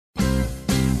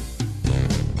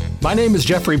My name is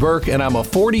Jeffrey Burke, and I'm a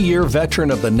 40-year veteran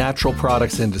of the natural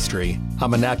products industry.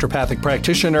 I'm a naturopathic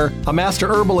practitioner, a master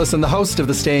herbalist, and the host of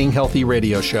the Staying Healthy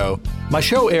radio show. My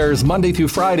show airs Monday through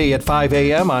Friday at 5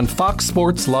 a.m. on Fox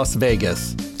Sports Las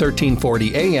Vegas,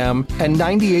 1340 a.m. and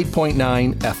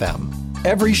 98.9 FM.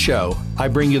 Every show, I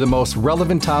bring you the most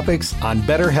relevant topics on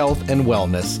better health and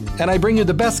wellness, and I bring you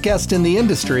the best guests in the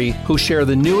industry who share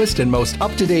the newest and most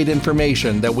up-to-date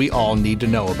information that we all need to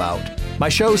know about. My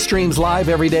show streams live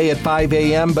every day at 5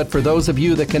 a.m., but for those of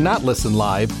you that cannot listen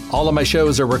live, all of my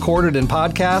shows are recorded in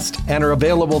podcast and are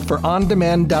available for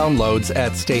on-demand downloads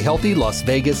at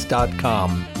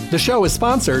stayhealthylasvegas.com. The show is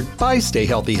sponsored by Stay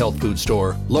Healthy Health Food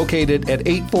Store, located at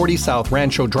 840 South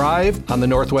Rancho Drive on the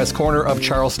northwest corner of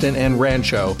Charleston and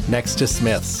Rancho, next to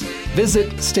Smith's.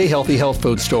 Visit Stay Healthy Health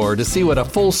Food Store to see what a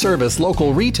full-service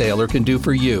local retailer can do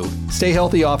for you. Stay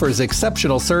Healthy offers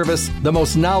exceptional service, the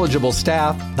most knowledgeable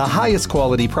staff, the highest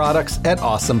quality products at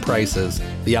awesome prices.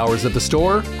 The hours of the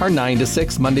store are 9 to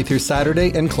 6 Monday through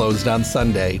Saturday and closed on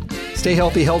Sunday. Stay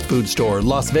Healthy Health Food Store,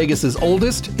 Las Vegas's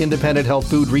oldest independent health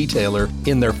food retailer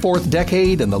in their 4th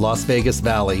decade in the Las Vegas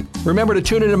Valley. Remember to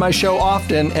tune into my show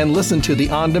often and listen to the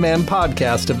on-demand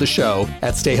podcast of the show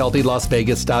at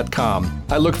stayhealthylasvegas.com.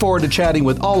 I look forward to chatting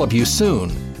with all of you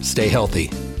soon. Stay healthy.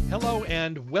 Hello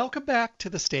and welcome back to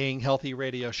the Staying Healthy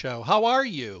radio show. How are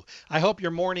you? I hope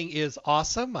your morning is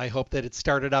awesome. I hope that it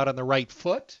started out on the right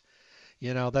foot.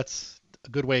 You know, that's a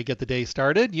good way to get the day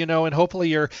started, and hopefully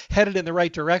you're headed in the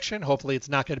right direction. Hopefully it's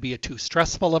not going to be too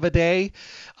stressful of a day.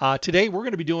 Today we're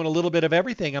going to be doing a little bit of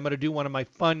everything. I'm going to do one of my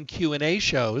fun Q&A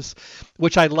shows,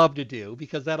 which I love to do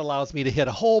because that allows me to hit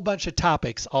a whole bunch of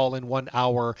topics all in 1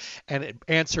 hour and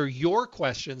answer your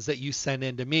questions that you send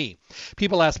in to me.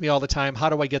 People ask me all the time, how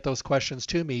do I get those questions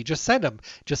to me? Just send them.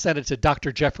 Just send it to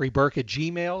Dr. Jeffrey Burke at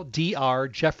Gmail,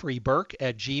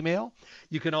 drjeffreyburke@gmail.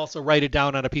 You can also write it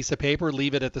down on a piece of paper,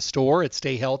 leave it at the store at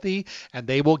Stay Healthy, and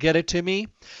they will get it to me.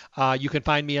 You can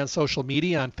find me on social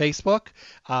media, on Facebook.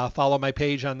 Follow my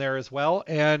page on there as well.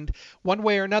 And one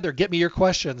way or another, get me your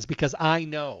questions, because I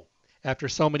know after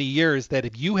so many years that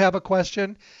if you have a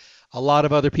question, a lot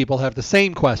of other people have the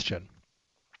same question,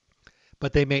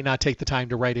 but they may not take the time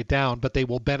to write it down, but they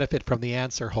will benefit from the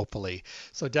answer, hopefully.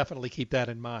 So definitely keep that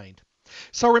in mind.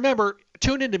 So remember,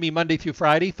 tune in to me Monday through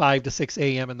Friday, 5 to 6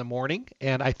 a.m. in the morning,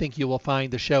 and I think you will find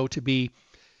the show to be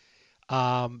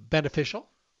beneficial,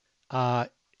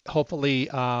 hopefully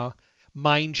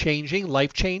mind-changing,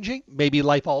 life-changing, maybe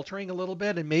life-altering a little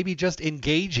bit, and maybe just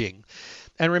engaging.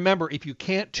 And remember, if you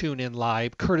can't tune in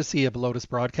live, courtesy of Lotus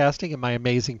Broadcasting and my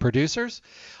amazing producers,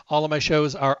 all of my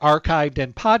shows are archived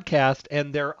and podcast,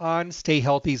 and they're on Stay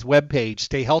Healthy's webpage,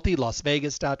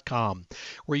 stayhealthylasvegas.com,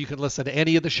 where you can listen to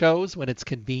any of the shows when it's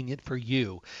convenient for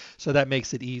you. So that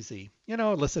makes it easy.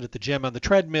 Listen at the gym, on the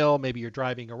treadmill, maybe you're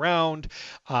driving around,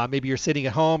 maybe you're sitting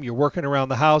at home, you're working around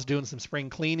the house, doing some spring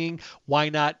cleaning. Why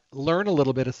not learn a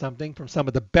little bit of something from some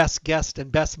of the best guests and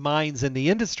best minds in the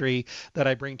industry that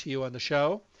I bring to you on the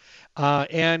show?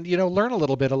 And learn a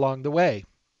little bit along the way.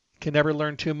 Can never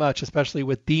learn too much, especially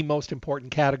with the most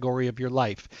important category of your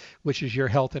life, which is your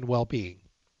health and well-being.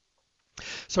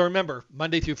 So remember,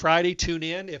 Monday through Friday, tune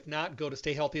in. If not, go to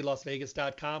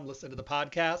stayhealthylasvegas.com, listen to the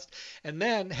podcast, and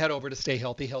then head over to Stay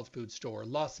Healthy Health Food Store,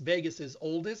 Las Vegas's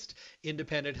oldest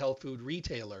independent health food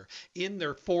retailer. In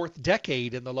their 4th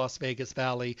decade in the Las Vegas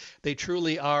Valley, they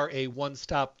truly are a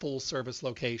one-stop full-service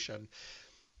location.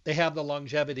 They have the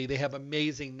longevity. They have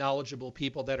amazing, knowledgeable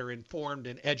people that are informed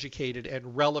and educated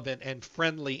and relevant and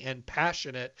friendly and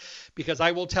passionate. Because I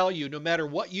will tell you, no matter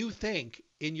what you think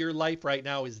in your life right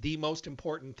now is the most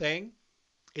important thing,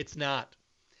 it's not.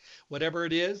 Whatever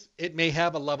it is, it may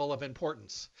have a level of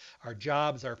importance. Our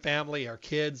jobs, our family, our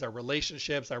kids, our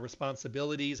relationships, our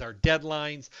responsibilities, our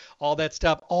deadlines, all that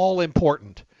stuff, all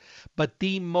important. But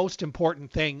the most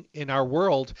important thing in our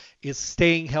world is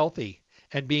staying healthy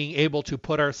and being able to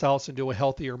put ourselves into a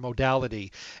healthier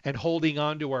modality and holding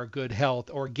on to our good health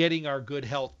or getting our good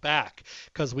health back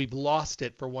because we've lost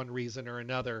it for one reason or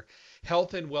another.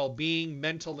 Health and well-being,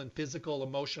 mental and physical,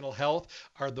 emotional health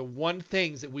are the one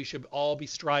things that we should all be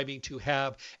striving to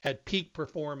have at peak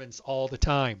performance all the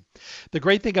time. The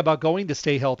great thing about going to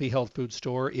Stay Healthy Health Food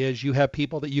Store is you have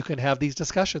people that you can have these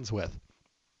discussions with.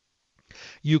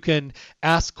 You can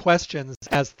ask questions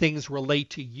as things relate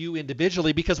to you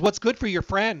individually, because what's good for your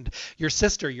friend, your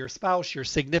sister, your spouse, your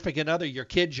significant other, your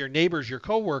kids, your neighbors, your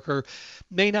coworker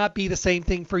may not be the same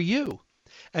thing for you.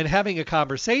 And having a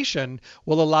conversation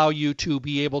will allow you to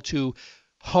be able to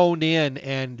hone in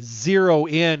and zero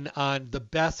in on the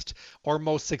best or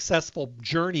most successful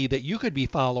journey that you could be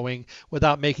following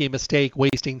without making a mistake,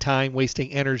 wasting time,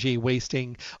 wasting energy,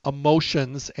 wasting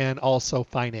emotions, and also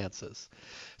finances.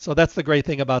 So that's the great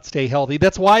thing about Stay Healthy.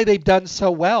 That's why they've done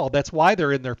so well. That's why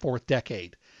they're in their fourth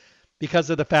decade, because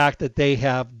of the fact that they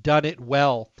have done it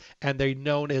well and they're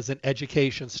known as an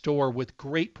education store with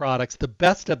great products, the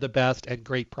best of the best, and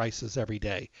great prices every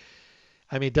day.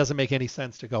 I mean, it doesn't make any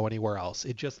sense to go anywhere else.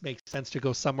 It just makes sense to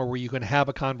go somewhere where you can have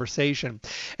a conversation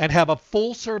and have a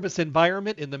full service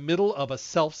environment in the middle of a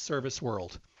self-service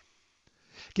world.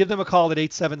 Give them a call at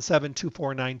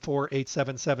 877-2494,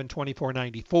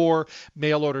 877-2494.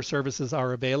 Mail order services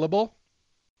are available.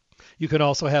 You can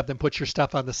also have them put your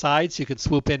stuff on the side so you can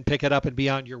swoop in, pick it up, and be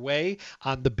on your way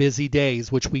on the busy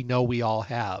days, which we know we all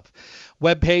have.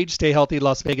 Webpage,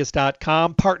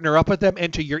 stayhealthylasvegas.com. Partner up with them.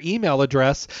 Enter your email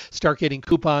address. Start getting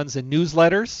coupons and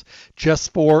newsletters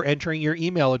just for entering your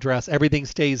email address. Everything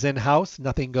stays in-house.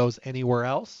 Nothing goes anywhere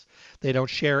else. They don't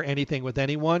share anything with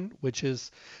anyone, which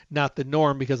is not the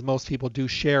norm because most people do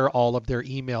share all of their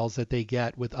emails that they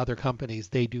get with other companies.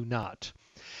 They do not.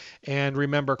 And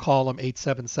remember, call them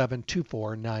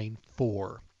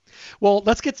 877-2494. Well,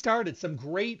 let's get started. Some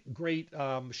great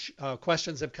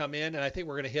questions have come in, and I think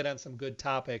we're going to hit on some good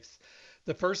topics.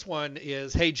 The first one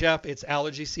is, hey, Jeff, it's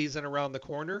allergy season around the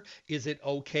corner. Is it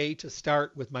okay to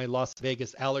start with my Las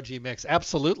Vegas allergy mix?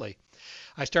 Absolutely.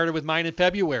 I started with mine in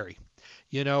February.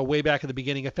 Way back at the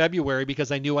beginning of February,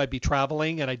 because I knew I'd be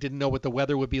traveling and I didn't know what the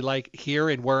weather would be like here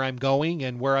and where I'm going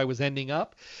and where I was ending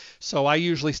up. So I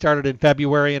usually started in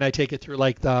February and I take it through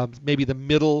like maybe the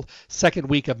middle second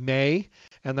week of May,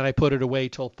 and then I put it away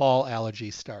till fall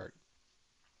allergies start.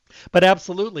 But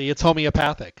absolutely, it's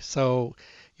homeopathic. So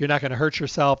you're not going to hurt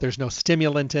yourself. There's no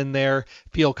stimulant in there.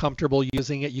 Feel comfortable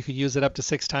using it. You can use it up to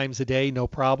 6 times a day, no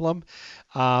problem.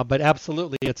 But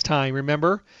absolutely, it's time.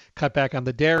 Remember, cut back on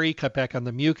the dairy, cut back on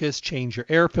the mucus, change your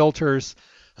air filters.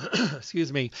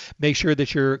 Excuse me. Make sure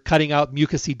that you're cutting out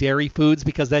mucousy dairy foods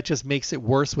because that just makes it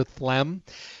worse with phlegm.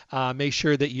 Make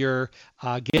sure that you're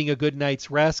getting a good night's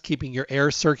rest, keeping your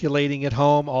air circulating at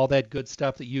home, all that good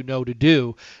stuff that you know to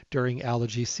do during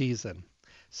allergy season.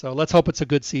 So let's hope it's a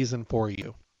good season for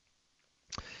you.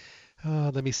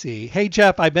 Let me see. Hey,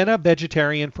 Jeff, I've been a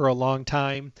vegetarian for a long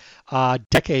time,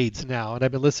 decades now, and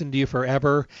I've been listening to you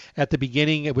forever. At the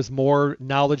beginning, it was more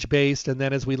knowledge-based, and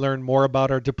then as we learned more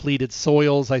about our depleted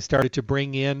soils, I started to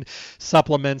bring in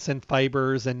supplements and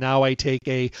fibers, and now I take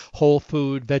a whole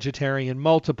food vegetarian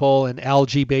multiple and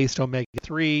algae-based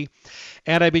omega-3.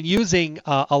 And I've been using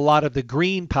a lot of the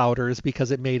green powders because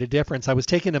it made a difference. I was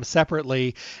taking them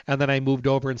separately, and then I moved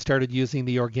over and started using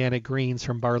the organic greens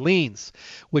from Barlean's,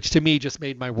 which to me just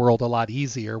made my world a lot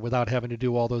easier without having to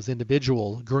do all those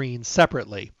individual greens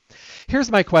separately. Here's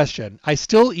my question. I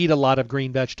still eat a lot of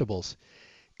green vegetables.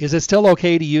 Is it still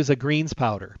okay to use a greens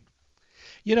powder?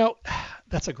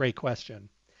 That's a great question.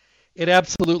 It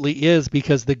absolutely is,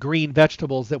 because the green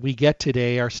vegetables that we get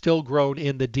today are still grown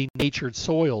in the denatured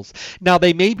soils. Now,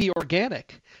 they may be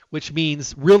organic, which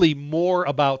means really more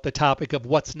about the topic of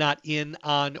what's not in,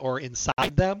 on, or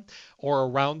inside them or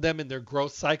around them in their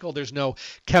growth cycle. There's no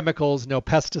chemicals, no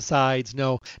pesticides,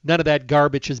 none of that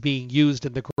garbage is being used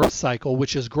in the growth cycle,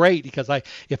 which is great because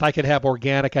if I could have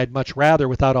organic, I'd much rather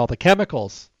without all the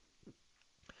chemicals.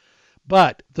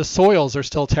 But the soils are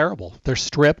still terrible. They're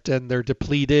stripped and they're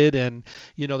depleted, and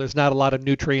there's not a lot of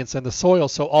nutrients in the soil.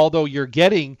 So although you're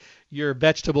getting your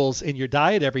vegetables in your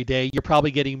diet every day, you're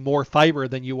probably getting more fiber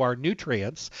than you are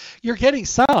nutrients. You're getting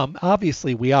some,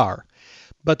 obviously we are.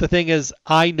 But the thing is,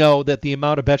 I know that the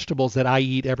amount of vegetables that I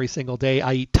eat every single day,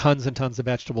 I eat tons and tons of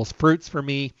vegetables. Fruits for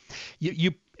me,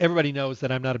 everybody knows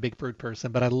that I'm not a big fruit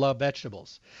person, but I love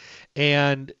vegetables.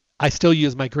 And I still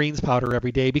use my greens powder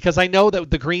every day because I know that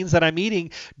the greens that I'm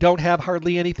eating don't have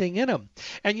hardly anything in them.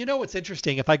 And what's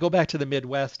interesting? If I go back to the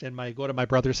Midwest and go to my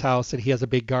brother's house and he has a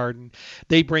big garden,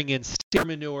 they bring in steer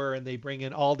manure and they bring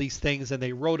in all these things and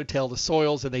they rototill the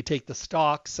soils and they take the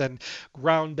stalks and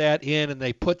ground that in and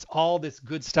they put all this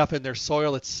good stuff in their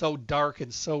soil. It's so dark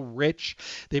and so rich.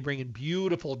 They bring in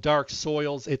beautiful dark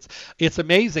soils. It's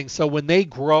amazing. So when they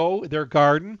grow their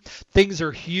garden, things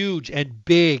are huge and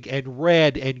big and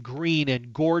red and green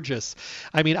and gorgeous.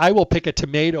 I mean, I will pick a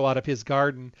tomato out of his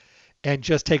garden and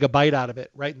just take a bite out of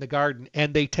it right in the garden,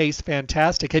 and they taste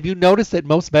fantastic. Have you noticed that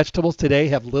most vegetables today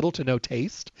have little to no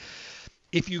taste?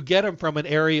 If you get them from an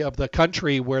area of the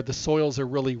country where the soils are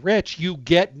really rich, you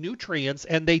get nutrients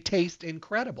and they taste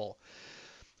incredible.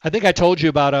 I think I told you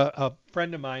about a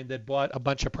friend of mine that bought a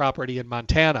bunch of property in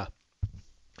Montana.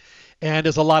 And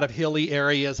there's a lot of hilly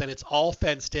areas, and it's all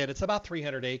fenced in. It's about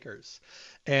 300 acres,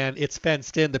 and it's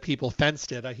fenced in. The people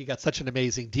fenced it. He got such an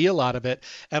amazing deal out of it,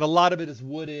 and a lot of it is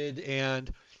wooded.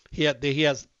 And he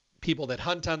has people that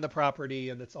hunt on the property,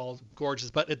 and it's all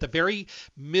gorgeous. But at the very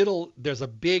middle, there's a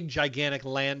big, gigantic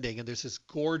landing, and there's this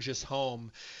gorgeous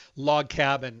home, log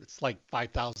cabin. It's like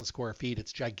 5,000 square feet.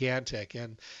 It's gigantic,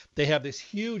 and they have this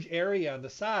huge area on the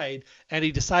side. And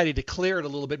he decided to clear it a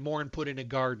little bit more and put in a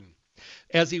garden.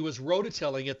 As he was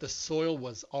rototilling it, the soil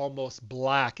was almost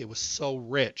black. It was so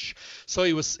rich. So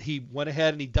he went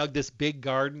ahead and he dug this big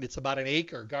garden. It's about an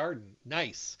acre garden.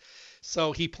 Nice.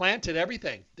 So he planted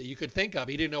everything that you could think of.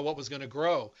 He didn't know what was going to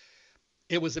grow.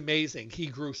 It was amazing. He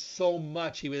grew so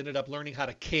much. He ended up learning how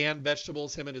to can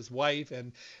vegetables, him and his wife,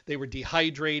 and they were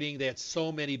dehydrating. They had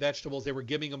so many vegetables. They were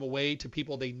giving them away to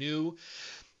people they knew.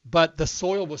 But the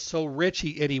soil was so rich,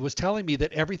 and he was telling me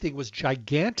that everything was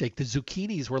gigantic. The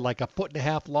zucchinis were like a foot and a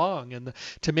half long, and the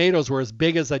tomatoes were as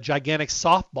big as a gigantic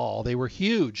softball. They were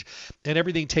huge, and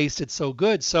everything tasted so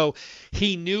good. So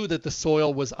he knew that the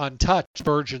soil was untouched,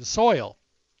 virgin soil.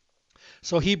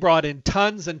 So he brought in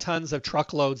tons and tons of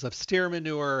truckloads of steer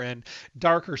manure and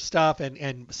darker stuff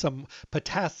and some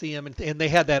potassium, and they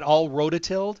had that all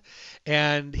rototilled,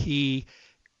 and he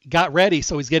got ready.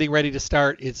 So he's getting ready to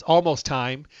start. It's almost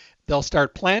time. They'll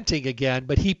start planting again,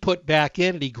 but he put back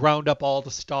in and he ground up all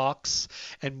the stalks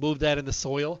and moved that in the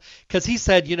soil because he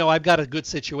said, I've got a good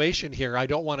situation here. I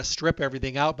don't want to strip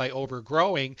everything out by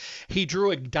overgrowing. He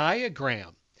drew a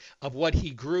diagram of what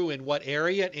he grew in what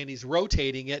area, and he's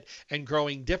rotating it and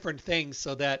growing different things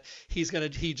so that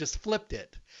he just flipped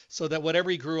it so that whatever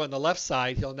he grew on the left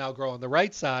side, he'll now grow on the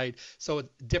right side. So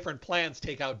different plants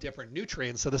take out different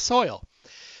nutrients of the soil.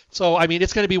 So, I mean,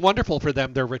 it's going to be wonderful for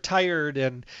them. They're retired,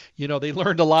 and, they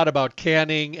learned a lot about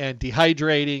canning and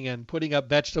dehydrating and putting up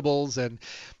vegetables. And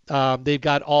they've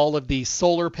got all of these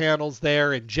solar panels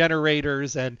there and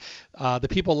generators. And the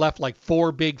people left like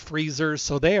 4 big freezers.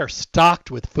 So they are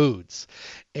stocked with foods.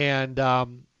 And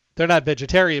they're not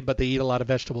vegetarian, but they eat a lot of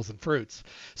vegetables and fruits.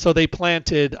 So they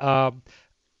planted on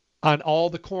all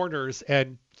the corners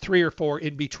and 3 or 4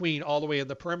 in between, all the way in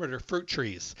the perimeter, fruit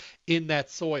trees in that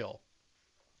soil.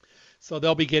 So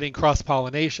they'll be getting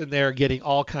cross-pollination there, getting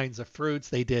all kinds of fruits.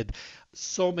 They did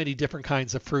so many different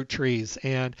kinds of fruit trees,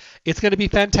 and it's going to be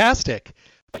fantastic.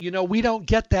 We don't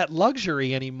get that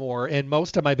luxury anymore, and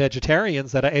most of my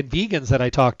vegetarians and vegans that I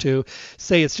talk to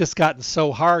say it's just gotten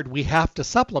so hard we have to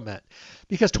supplement.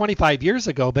 Because 25 years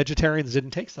ago, vegetarians didn't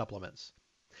take supplements.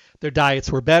 Their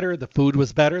diets were better, the food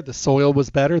was better, the soil was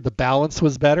better, the balance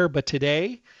was better, but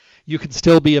today you can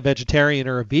still be a vegetarian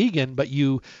or a vegan, but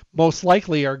you most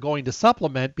likely are going to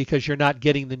supplement because you're not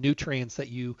getting the nutrients that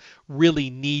you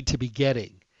really need to be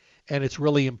getting. And it's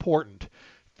really important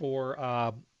for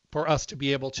us to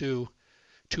be able to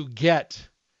get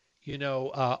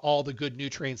all the good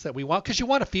nutrients that we want, because you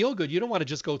want to feel good. You don't want to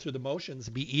just go through the motions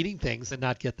and be eating things and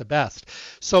not get the best.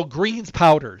 So greens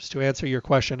powders, to answer your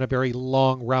question in a very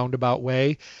long roundabout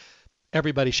way,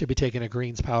 everybody should be taking a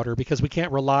greens powder because we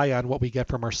can't rely on what we get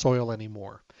from our soil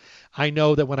anymore. I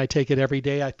know that when I take it every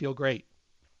day, I feel great.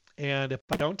 And if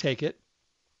I don't take it,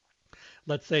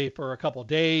 let's say for a couple of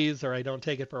days, or I don't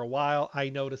take it for a while, I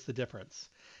notice the difference.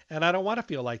 And I don't want to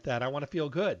feel like that. I want to feel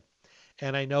good.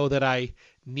 And I know that I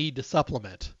need to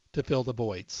supplement to fill the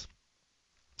voids.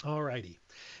 All righty.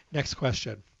 Next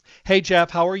question. Hey,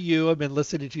 Jeff, how are you? I've been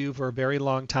listening to you for a very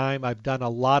long time. I've done a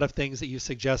lot of things that you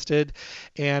suggested,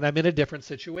 and I'm in a different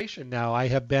situation now. I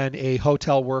have been a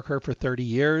hotel worker for 30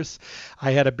 years.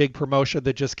 I had a big promotion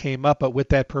that just came up, but with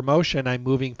that promotion, I'm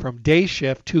moving from day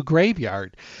shift to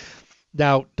graveyard.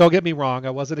 Now, don't get me wrong, I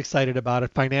wasn't excited about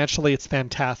it. Financially, it's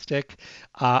fantastic.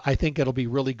 I think it'll be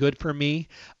really good for me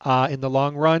in the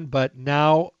long run, but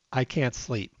now I can't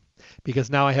sleep, because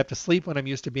now I have to sleep when I'm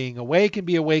used to being awake and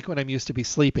be awake when I'm used to be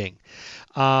sleeping.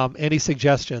 Any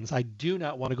suggestions? I do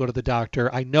not want to go to the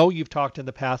doctor. I know you've talked in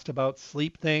the past about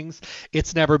sleep things.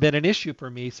 It's never been an issue for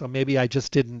me, so maybe I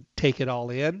just didn't take it all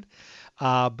in.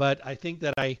 But I think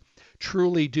that I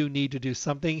truly do need to do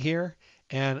something here,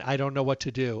 and I don't know what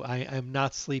to do. I am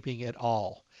not sleeping at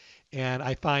all. And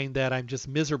I find that I'm just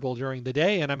miserable during the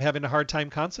day, and I'm having a hard time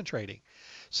concentrating.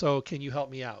 So can you help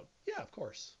me out? Yeah, of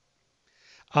course.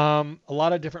 A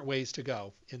lot of different ways to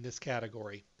go in this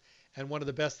category. And one of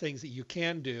the best things that you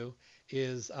can do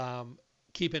is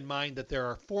keep in mind that there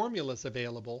are formulas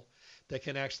available that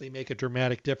can actually make a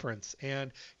dramatic difference.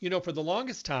 And, for the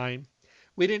longest time,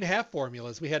 we didn't have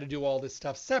formulas. We had to do all this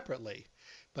stuff separately.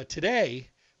 But today,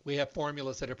 we have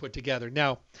formulas that are put together.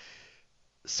 Now,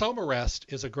 Somarest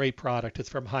is a great product. It's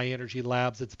from High Energy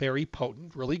Labs. It's very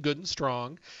potent, really good and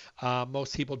strong.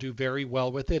 Most people do very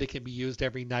well with it. It can be used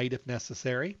every night if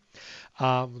necessary.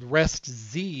 Rest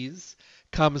Z's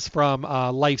comes from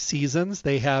Life Seasons.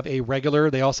 They have a regular,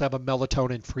 they also have a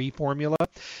melatonin free formula.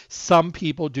 Some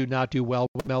people do not do well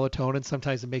with melatonin.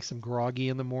 Sometimes it makes them groggy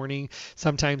in the morning.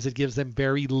 Sometimes it gives them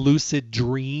very lucid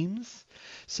dreams.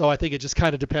 So I think it just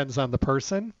kind of depends on the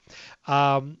person.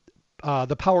 Um,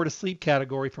 the power to sleep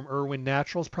category from Irwin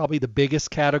Naturals, probably the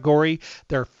biggest category.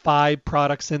 There are 5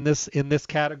 products in this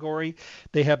category.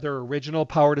 They have their original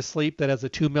power to sleep that has a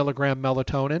 2 milligram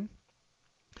melatonin.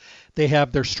 They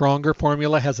have their stronger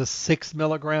formula has a 6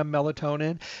 milligram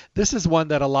melatonin. This is one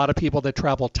that a lot of people that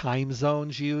travel time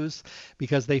zones use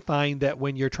because they find that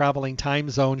when you're traveling time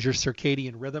zones, your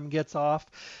circadian rhythm gets off.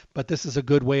 But this is a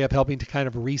good way of helping to kind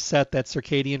of reset that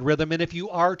circadian rhythm. And if you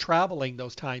are traveling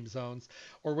those time zones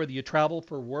or whether you travel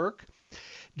for work,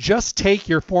 just take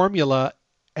your formula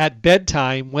at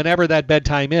bedtime whenever that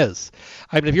bedtime is.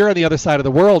 I mean, if you're on the other side of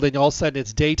the world and all of a sudden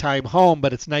it's daytime home,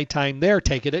 but it's nighttime there,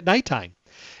 take it at nighttime.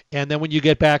 And then when you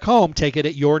get back home, take it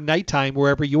at your nighttime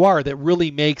wherever you are. That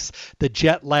really makes the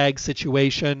jet lag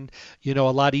situation, a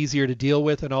lot easier to deal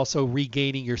with and also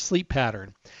regaining your sleep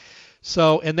pattern.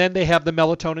 So, and then they have the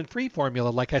melatonin free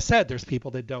formula. Like I said, there's people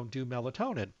that don't do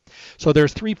melatonin. So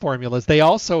there's 3 formulas. They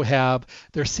also have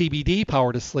their CBD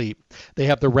power to sleep. They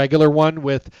have the regular one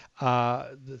with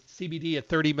the CBD at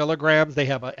 30 milligrams. They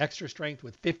have an extra strength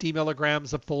with 50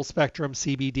 milligrams of full spectrum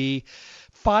CBD.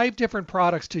 5 different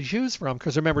products to choose from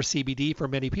because remember, CBD for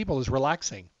many people is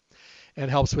relaxing and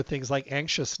helps with things like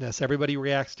anxiousness. Everybody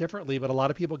reacts differently, but a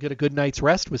lot of people get a good night's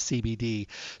rest with CBD.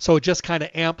 So it just kind of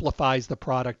amplifies the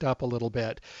product up a little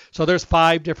bit. So there's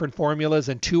 5 different formulas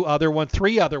and 3 other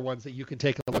ones that you can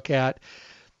take a look at.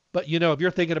 But if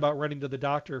you're thinking about running to the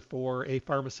doctor for a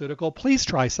pharmaceutical, please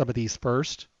try some of these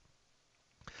first.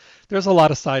 There's a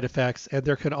lot of side effects, and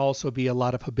there can also be a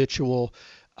lot of habitual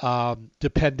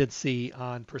dependency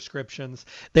on prescriptions.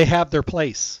 They have their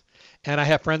place. And I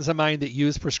have friends of mine that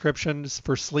use prescriptions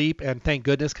for sleep, and thank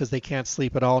goodness because they can't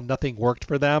sleep at all. Nothing worked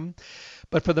for them.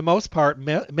 But for the most part,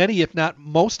 many, if not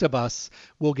most of us,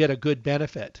 will get a good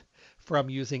benefit from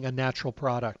using a natural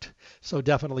product. So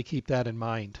definitely keep that in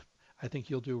mind. I think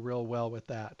you'll do real well with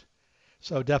that.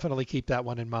 So definitely keep that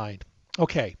one in mind.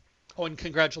 Okay. Oh, and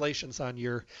congratulations on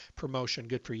your promotion.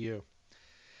 Good for you.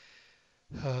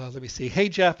 Let me see. Hey,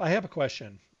 Jeff, I have a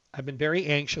question. I've been very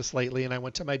anxious lately, and I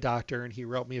went to my doctor, and he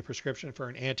wrote me a prescription for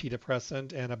an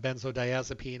antidepressant and a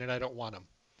benzodiazepine, and I don't want them.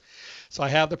 So I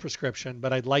have the prescription,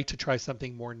 but I'd like to try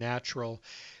something more natural.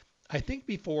 I think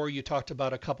before you talked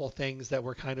about a couple things that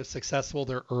were kind of successful.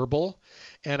 They're herbal,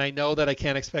 and I know that I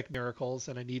can't expect miracles,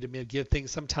 and I need to give things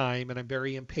some time, and I'm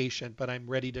very impatient, but I'm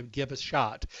ready to give a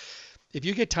shot. If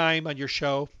you get time on your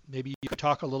show, maybe you could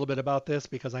talk a little bit about this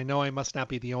because I know I must not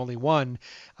be the only one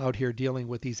out here dealing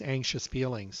with these anxious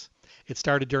feelings. It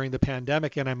started during the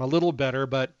pandemic and I'm a little better,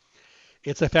 but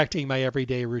it's affecting my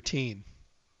everyday routine.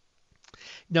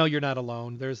 No, you're not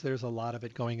alone. There's a lot of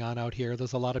it going on out here.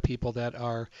 There's a lot of people that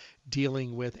are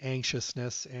dealing with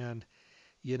anxiousness and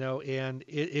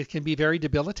it can be very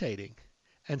debilitating.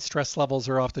 And stress levels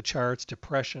are off the charts,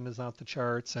 depression is off the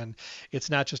charts, and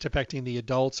it's not just affecting the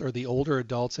adults or the older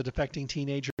adults, it's affecting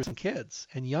teenagers and kids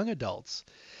and young adults.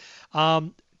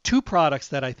 2 products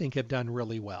that I think have done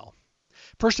really well.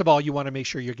 First of all, you want to make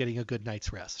sure you're getting a good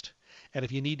night's rest. And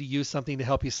if you need to use something to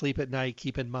help you sleep at night,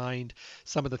 keep in mind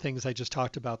some of the things I just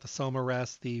talked about, the Soma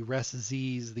Rest, the Rest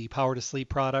Z's, the Power to Sleep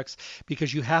products,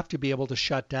 because you have to be able to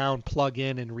shut down, plug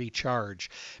in, and recharge.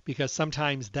 Because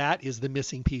sometimes that is the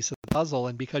missing piece of the puzzle.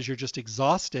 And because you're just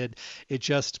exhausted, it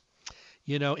just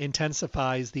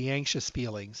intensifies the anxious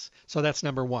feelings. So that's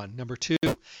number 1. Number 2,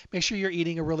 make sure you're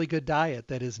eating a really good diet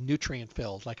that is nutrient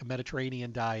filled, like a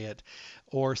Mediterranean diet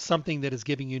or something that is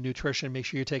giving you nutrition. Make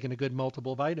sure you're taking a good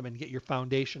multiple vitamin, get your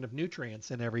foundation of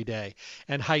nutrients in every day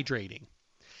and hydrating.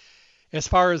 As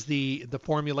far as the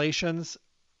formulations,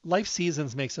 Life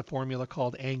Seasons makes a formula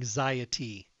called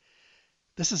Anxiety.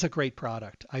 This is a great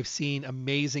product. I've seen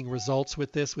amazing results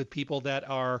with this with people that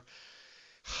are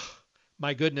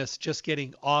my goodness, just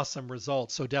getting awesome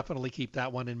results. So definitely keep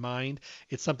that one in mind.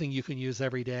 It's something you can use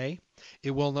every day. It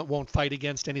won't fight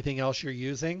against anything else you're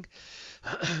using.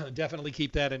 Definitely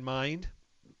keep that in mind.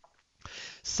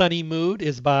 Sunny Mood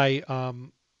is by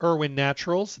Irwin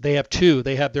Naturals. They have two.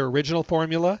 They have their original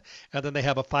formula, and then they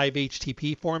have a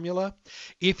 5-HTP formula.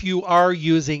 If you are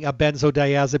using a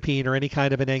benzodiazepine or any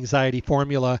kind of an anxiety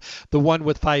formula, the one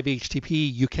with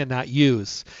 5-HTP you cannot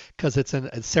use because it's a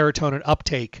serotonin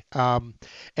uptake, and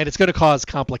it's going to cause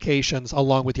complications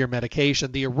along with your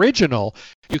medication. The original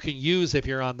you can use if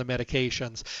you're on the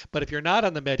medications, but if you're not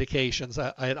on the medications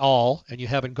at all and you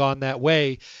haven't gone that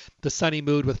way, the Sunny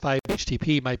Mood with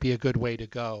 5-HTP might be a good way to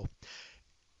go.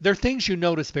 There are things you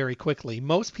notice very quickly.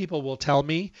 Most people will tell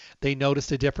me they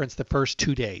noticed a difference the first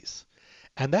 2 days,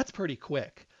 and that's pretty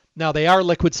quick. Now, they are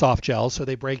liquid soft gels, so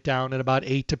they break down in about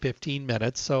 8 to 15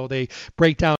 minutes, so they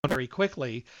break down very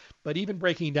quickly. But even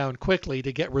breaking down quickly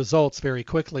to get results very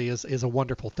quickly is a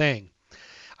wonderful thing.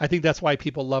 I think that's why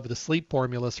people love the sleep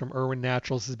formulas from Irwin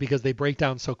Naturals, is because they break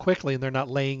down so quickly and they're not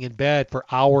laying in bed for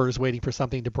hours waiting for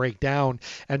something to break down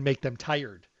and make them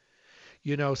tired.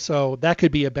 So that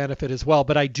could be a benefit as well.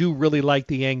 But I do really like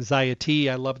the anxiety.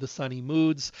 I love the Sunny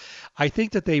Moods. I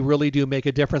think that they really do make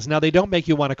a difference. Now, they don't make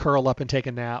you want to curl up and take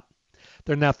a nap.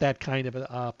 They're not that kind of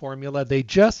a formula. The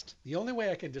only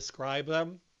way I can describe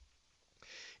them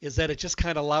is that it just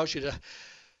kind of allows you to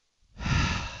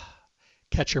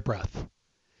catch your breath.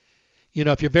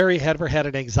 If you've ever had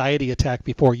an anxiety attack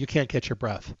before, you can't catch your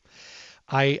breath.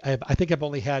 I think I've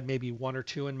only had maybe one or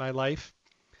two in my life,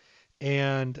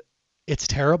 and it's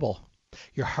terrible.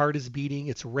 Your heart is beating,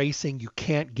 it's racing, you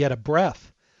can't get a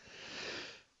breath.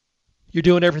 You're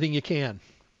doing everything you can,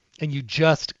 and you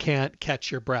just can't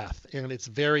catch your breath. And it's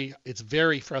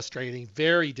very frustrating,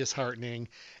 very disheartening,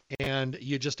 and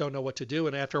you just don't know what to do.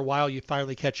 And after a while, you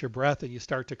finally catch your breath and you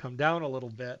start to come down a little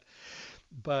bit.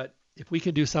 But if we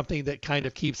can do something that kind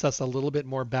of keeps us a little bit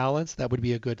more balanced, that would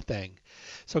be a good thing.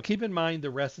 So keep in mind the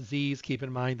Rest Z's, keep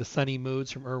in mind the Sunny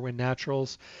Moods from Irwin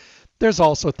Naturals. There's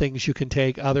also things you can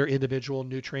take, other individual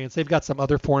nutrients. They've got some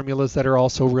other formulas that are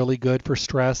also really good for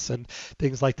stress and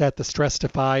things like that. The Stress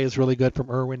Defy is really good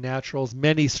from Irwin Naturals.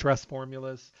 Many stress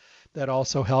formulas that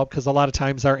also help, because a lot of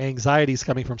times our anxiety is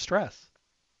coming from stress.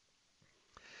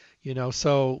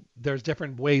 So there's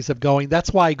different ways of going.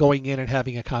 That's why going in and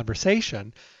having a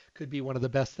conversation could be one of the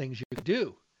best things you could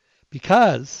do,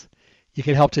 because you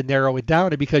can help to narrow it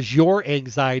down, and because your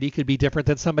anxiety could be different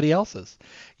than somebody else's.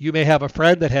 You may have a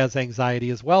friend that has anxiety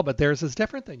as well, but theirs is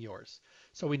different than yours.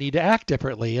 So we need to act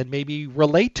differently and maybe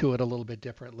relate to it a little bit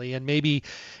differently and maybe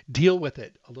deal with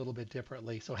it a little bit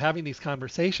differently. So having these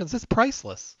conversations is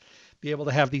priceless. Be able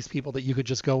to have these people that you could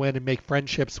just go in and make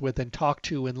friendships with and talk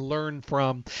to and learn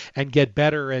from and get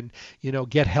better and,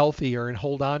 get healthier and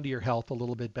hold on to your health a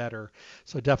little bit better.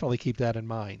 So definitely keep that in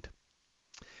mind.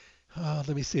 Let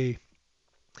me see.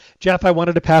 Jeff, I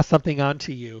wanted to pass something on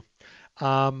to you.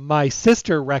 My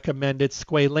sister recommended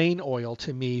squalane oil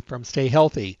to me from Stay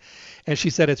Healthy, and she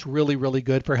said it's really, really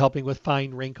good for helping with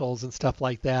fine wrinkles and stuff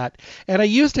like that. And I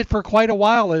used it for quite a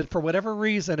while, and for whatever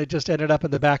reason, it just ended up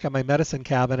in the back of my medicine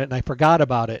cabinet, and I forgot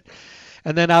about it.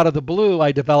 And then out of the blue,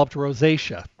 I developed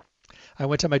rosacea. I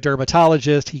went to my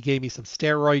dermatologist. He gave me some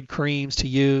steroid creams to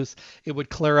use. It would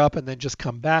clear up and then just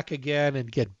come back again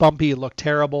and get bumpy and look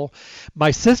terrible. My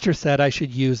sister said I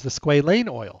should use the squalane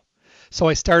oil. So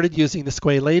I started using the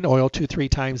squalane oil 2-3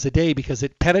 times a day because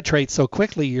it penetrates so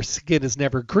quickly, your skin is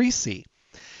never greasy.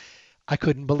 I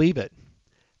couldn't believe it.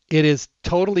 It is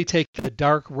totally taken the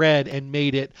dark red and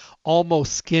made it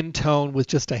almost skin tone with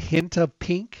just a hint of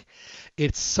pink.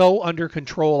 It's so under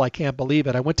control, I can't believe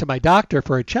it. I went to my doctor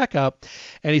for a checkup,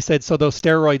 and he said, so those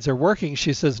steroids are working?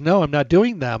 She says, no, I'm not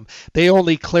doing them. They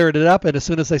only cleared it up, and as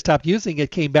soon as I stopped using it,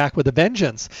 it came back with a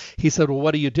vengeance. He said, well,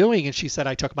 what are you doing? And she said,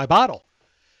 I took my bottle.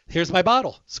 Here's my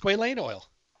bottle, squalane oil.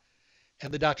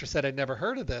 And the doctor said, I'd never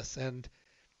heard of this. And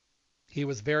he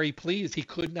was very pleased. He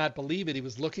could not believe it. He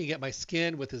was looking at my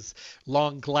skin with his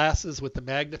long glasses with the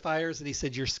magnifiers, and he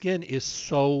said, your skin is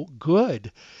so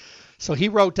good. So he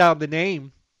wrote down the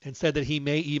name and said that he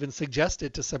may even suggest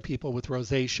it to some people with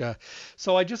rosacea.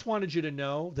 So I just wanted you to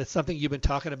know that's something you've been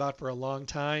talking about for a long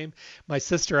time. My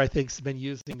sister, I think, has been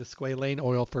using the squalane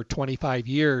oil for 25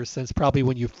 years, since probably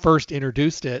when you first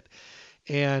introduced it.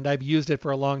 And I've used it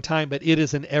for a long time, but it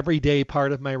is an everyday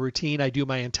part of my routine. I do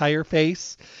my entire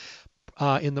face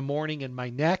in the morning and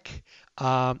my neck.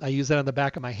 I use it on the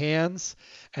back of my hands.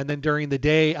 And then during the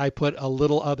day, I put a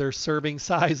little other serving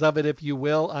size of it, if you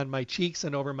will, on my cheeks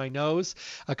and over my nose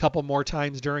a couple more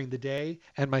times during the day.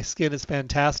 And my skin is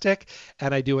fantastic.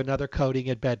 And I do another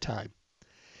coating at bedtime.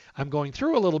 I'm going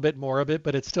through a little bit more of it,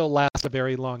 but it still lasts a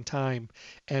very long time.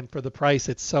 And for the price,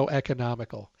 it's so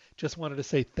economical. Just wanted to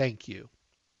say thank you.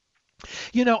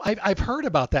 I've heard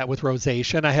about that with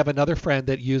rosacea, and I have another friend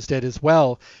that used it as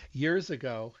well years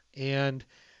ago. And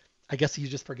I guess you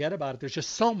just forget about it. There's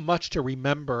just so much to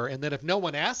remember. And then if no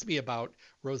one asks me about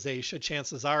rosacea,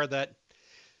 chances are that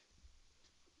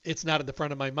it's not at the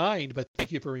front of my mind. But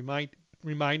thank you for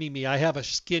reminding me. I have a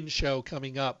skin show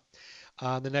coming up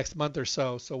the next month or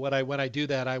so. So when I do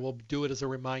that, I will do it as a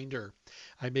reminder.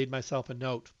 I made myself a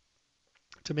note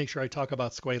to make sure I talk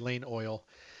about squalane oil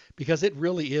because it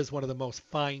really is one of the most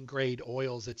fine grade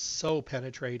oils. It's so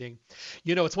penetrating.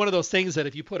 It's one of those things that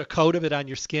if you put a coat of it on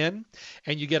your skin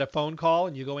and you get a phone call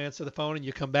and you go answer the phone and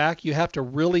you come back, you have to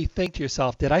really think to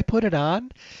yourself, did I put it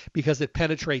on? Because it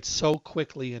penetrates so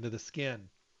quickly into the skin.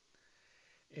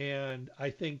 And I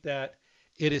think that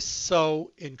it is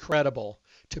so incredible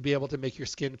to be able to make your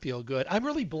skin feel good. I'm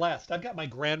really blessed. I've got my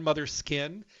grandmother's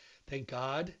skin, thank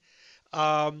God.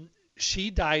 Um,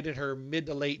 she died in her mid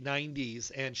to late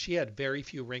 90s and she had very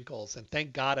few wrinkles. And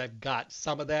thank God I've got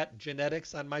some of that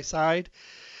genetics on my side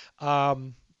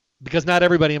um, because not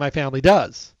everybody in my family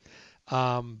does.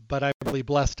 But I'm really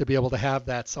blessed to be able to have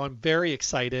that. So I'm very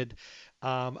excited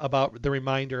about the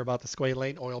reminder about the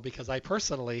squalane oil because I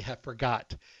personally have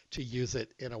forgot to use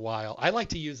it in a while. I like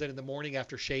to use it in the morning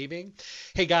after shaving.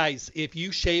 Hey guys, if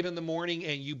you shave in the morning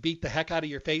and you beat the heck out of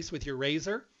your face with your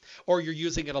razor, or you're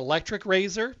using an electric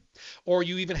razor, or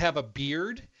you even have a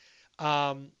beard,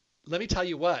 let me tell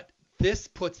you what. This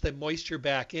puts the moisture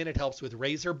back in. It helps with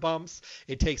razor bumps.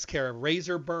 It takes care of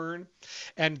razor burn.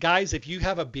 And guys, if you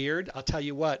have a beard, I'll tell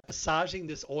you what, massaging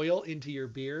this oil into your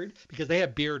beard, because they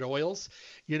have beard oils,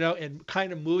 and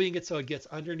kind of moving it so it gets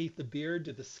underneath the beard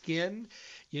to the skin.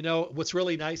 What's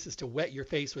really nice is to wet your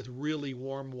face with really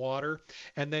warm water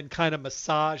and then kind of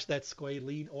massage that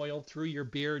squalene oil through your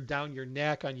beard, down your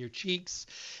neck, on your cheeks,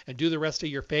 and do the rest of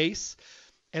your face.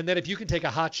 And then if you can take a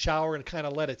hot shower and kind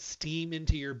of let it steam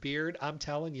into your beard, I'm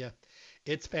telling you,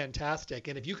 it's fantastic.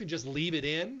 And if you can just leave it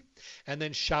in and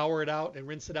then shower it out and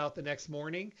rinse it out the next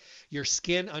morning, your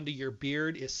skin under your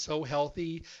beard is so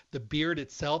healthy. The beard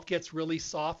itself gets really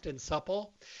soft and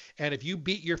supple. And if you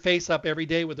beat your face up every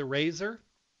day with a razor,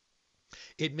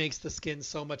 it makes the skin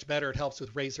so much better. It helps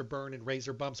with razor burn and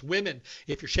razor bumps. Women,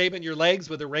 if you're shaving your legs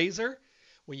with a razor,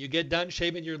 when you get done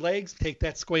shaving your legs, take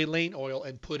that squalane oil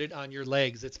and put it on your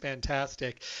legs. It's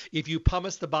fantastic. If you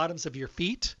pumice the bottoms of your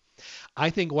feet,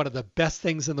 I think one of the best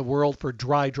things in the world for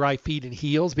dry feet and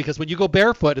heels, because when you go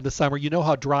barefoot in the summer, you know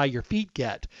how dry your feet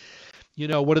get.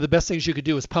 One of the best things you could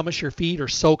do is pumice your feet or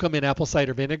soak them in apple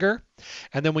cider vinegar.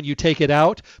 And then when you take it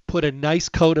out, put a nice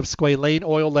coat of squalane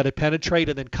oil, let it penetrate,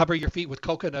 and then cover your feet with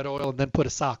coconut oil and then put a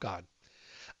sock on.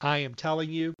 I am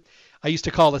telling you, I used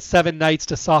to call it 7 nights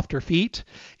to softer feet.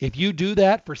 If you do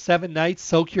that for 7 nights,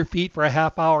 soak your feet for a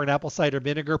half hour in apple cider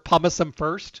vinegar, pumice them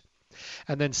first,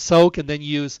 and then soak and then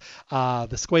use the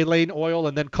squalane oil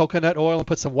and then coconut oil and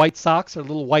put some white socks or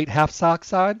little white half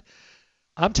socks on.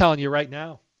 I'm telling you right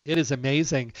now, it is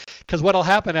amazing. Because what will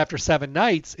happen after 7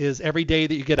 nights is every day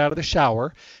that you get out of the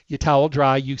shower, you towel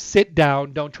dry, you sit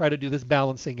down, don't try to do this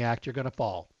balancing act, you're going to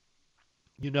fall.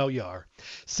 You know you are.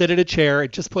 Sit in a chair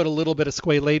and just put a little bit of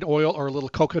squalane oil or a little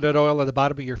coconut oil on the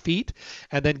bottom of your feet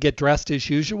and then get dressed as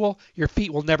usual. Your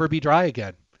feet will never be dry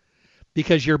again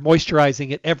because you're moisturizing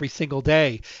it every single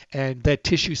day and that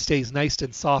tissue stays nice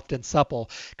and soft and supple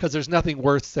because there's nothing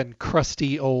worse than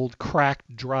crusty, old,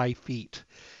 cracked, dry feet.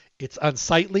 It's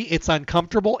unsightly, it's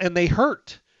uncomfortable, and they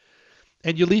hurt.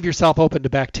 And you leave yourself open to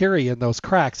bacteria in those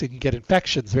cracks and you can get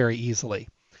infections very easily.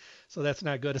 So that's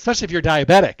not good, especially if you're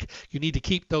diabetic. You need to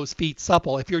keep those feet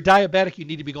supple. If you're diabetic, you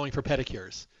need to be going for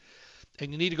pedicures.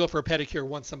 And you need to go for a pedicure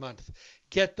once a month.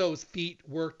 Get those feet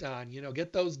worked on,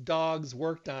 get those dogs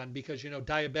worked on because,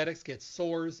 diabetics get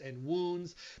sores and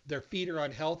wounds. Their feet are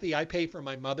unhealthy. I pay for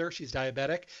my mother, she's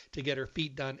diabetic, to get her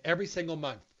feet done every single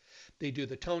month. They do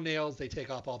the toenails, they take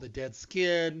off all the dead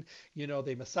skin,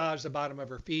 they massage the bottom of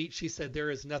her feet. She said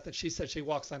there is nothing. She said she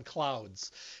walks on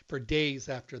clouds for days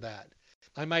after that.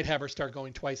 I might have her start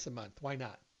going twice a month. Why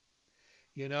not?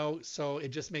 So it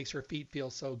just makes her feet feel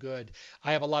so good.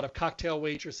 I have a lot of cocktail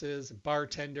waitresses,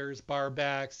 bartenders,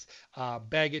 barbacks,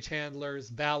 baggage handlers,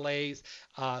 valets,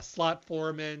 slot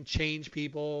foremen, change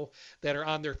people that are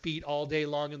on their feet all day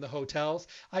long in the hotels.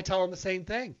 I tell them the same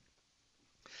thing.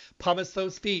 Pumice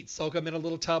those feet, soak them in a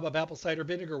little tub of apple cider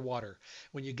vinegar water.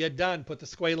 When you get done, put the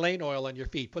squalane oil on your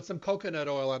feet. Put some coconut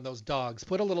oil on those dogs.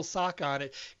 Put a little sock on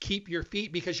it. Keep your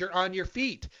feet because you're on your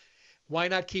feet. Why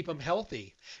not keep them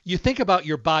healthy? You think about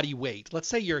your body weight. Let's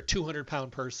say you're a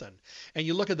 200-pound person and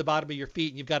you look at the bottom of your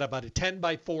feet and you've got about a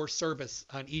 10-by-4 surface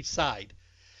on each side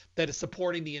that is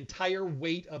supporting the entire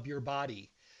weight of your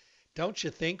body. Don't you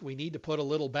think we need to put a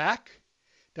little back?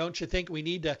 Don't you think we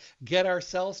need to get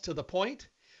ourselves to the point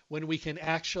when we can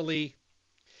actually,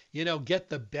 get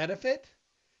the benefit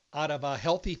out of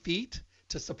healthy feet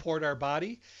to support our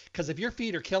body. Because if your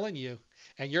feet are killing you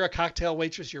and you're a cocktail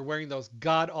waitress, you're wearing those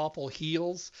god awful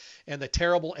heels and the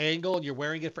terrible angle, and you're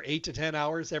wearing it for 8 to 10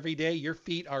 hours every day, your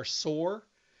feet are sore.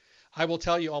 I will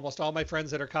tell you, almost all my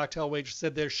friends that are cocktail waitresses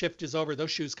said their shift is over.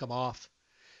 Those shoes come off.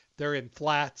 They're in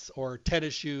flats or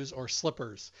tennis shoes or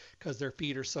slippers because their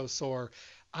feet are so sore.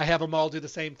 I have them all do the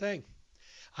same thing.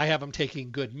 I have them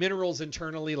taking good minerals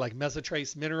internally, like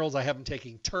mesotrace minerals. I have them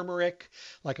taking turmeric,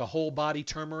 like a whole body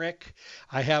turmeric.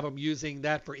 I have them using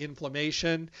that for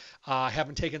inflammation. I have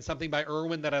them taking something by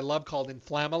Irwin that I love called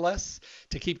Inflamiless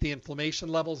to keep the inflammation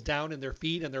levels down in their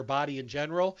feet and their body in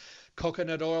general.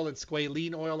 Coconut oil and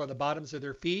squalene oil on the bottoms of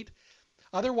their feet.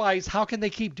 Otherwise, how can they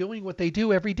keep doing what they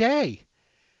do every day?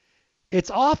 It's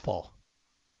awful.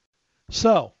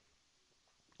 So,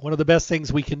 one of the best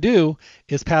things we can do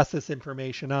is pass this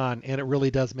information on, and it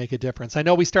really does make a difference. I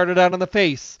know we started out on the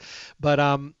face, but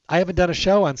I haven't done a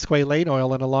show on squalane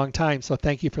oil in a long time, so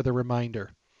thank you for the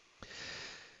reminder.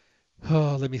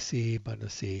 Oh, let me see.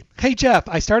 Hey, Jeff,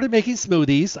 I started making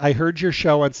smoothies. I heard your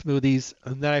show on smoothies,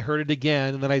 and then I heard it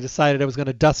again, and then I decided I was going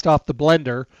to dust off the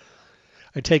blender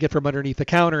and take it from underneath the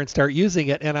counter and start using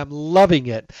it, and I'm loving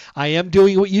it. I am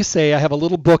doing what you say. I have a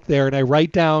little book there, and I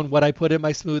write down what I put in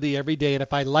my smoothie every day, and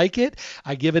if I like it,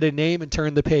 I give it a name and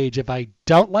turn the page. If I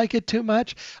don't like it too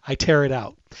much, I tear it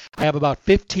out. I have about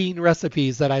 15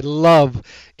 recipes that I love,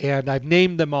 and I've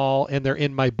named them all, and they're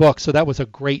in my book, so that was a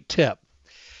great tip.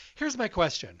 Here's my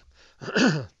question.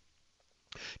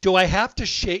 Do I have to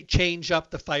change up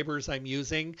the fibers I'm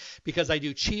using? Because I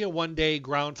do chia one day,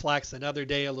 ground flax another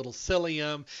day, a little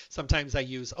psyllium. Sometimes I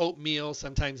use oatmeal.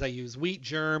 Sometimes I use wheat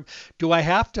germ. Do I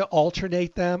have to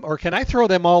alternate them, or can I throw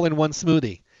them all in one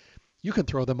smoothie? You can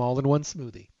throw them all in one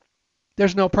smoothie.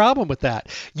 There's no problem with that.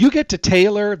 You get to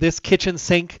tailor this kitchen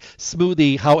sink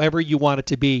smoothie however you want it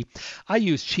to be. I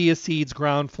use chia seeds,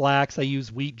 ground flax. I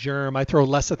use wheat germ. I throw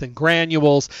lecithin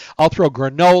granules. I'll throw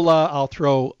granola. I'll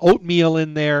throw oatmeal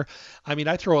in there. I mean,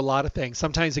 I throw a lot of things.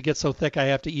 Sometimes it gets so thick I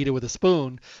have to eat it with a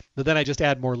spoon, but then I just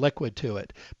add more liquid to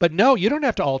it. But no, you don't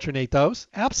have to alternate those.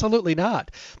 Absolutely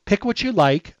not. Pick what you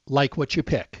like what you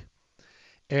pick,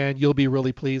 and you'll be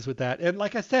really pleased with that. And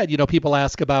like I said, people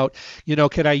ask about, can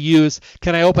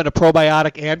I open a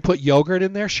probiotic and put yogurt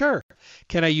in there? Sure.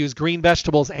 Can I use green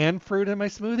vegetables and fruit in my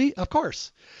smoothie? Of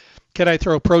course. Can I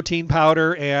throw protein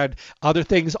powder and other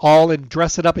things all and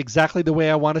dress it up exactly the way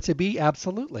I want it to be?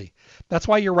 Absolutely. That's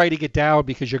why you're writing it down,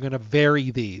 because you're going to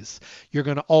vary these. You're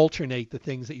going to alternate the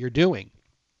things that you're doing.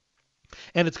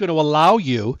 And it's going to allow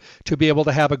you to be able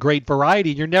to have a great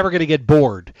variety. You're never going to get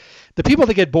bored. The people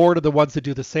that get bored are the ones that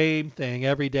do the same thing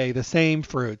every day, the same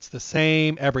fruits, the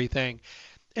same everything.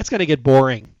 It's going to get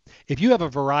boring. If you have a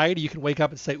variety, you can wake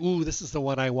up and say, ooh, this is the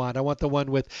one I want. I want the one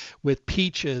with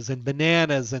peaches and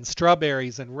bananas and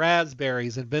strawberries and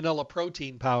raspberries and vanilla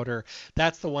protein powder.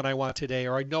 That's the one I want today.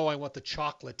 Or I know I want the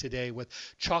chocolate today with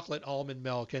chocolate almond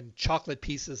milk and chocolate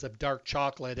pieces of dark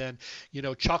chocolate and,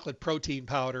 chocolate protein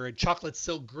powder and chocolate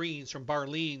silk greens from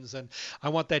Barleans. And I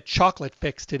want that chocolate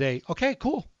fix today. Okay,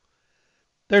 cool.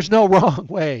 There's no wrong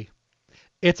way.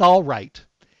 It's all right.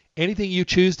 Anything you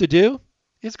choose to do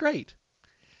is great.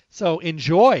 So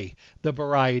enjoy the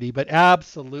variety, but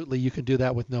absolutely you can do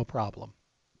that with no problem.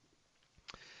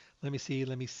 Let me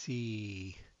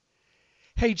see.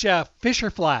 Hey, Jeff, fish or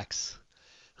flax?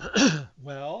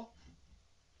 Well,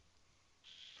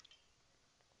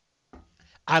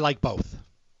 I like both.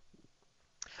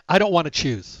 I don't want to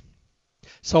choose.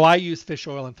 So I use fish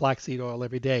oil and flaxseed oil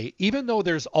every day. Even though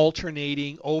there's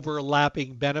alternating,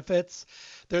 overlapping benefits,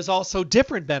 there's also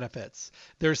different benefits.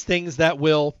 There's things that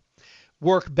will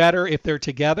work better if they're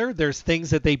together. There's things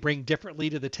that they bring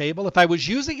differently to the table. If I was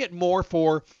using it more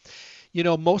for,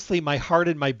 mostly my heart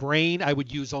and my brain, I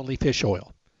would use only fish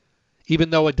oil, even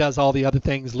though it does all the other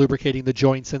things, lubricating the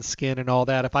joints and skin and all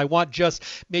that. If I want just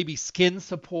maybe skin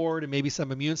support and maybe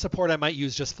some immune support, I might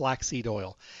use just flaxseed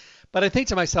oil. But I think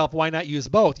to myself, why not use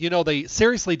both? The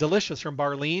Seriously Delicious from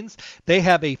Barleans, they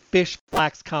have a fish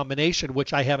flax combination,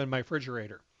 which I have in my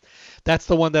refrigerator. That's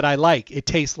the one that I like. It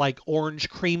tastes like orange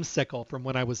creamsicle from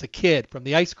when I was a kid, from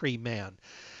the ice cream man.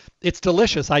 It's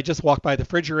delicious. I just walk by the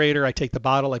refrigerator. I take the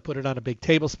bottle. I put it on a big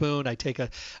tablespoon. I take a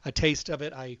taste of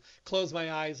it. I close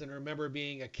my eyes and remember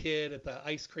being a kid at the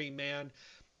ice cream man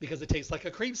because it tastes like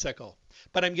a creamsicle.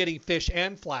 But I'm getting fish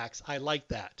and flax. I like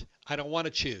that. I don't want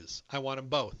to choose. I want them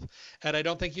both. And I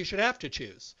don't think you should have to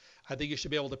choose. I think you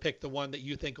should be able to pick the one that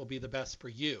you think will be the best for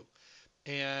you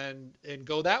and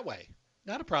go that way.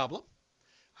 Not a problem.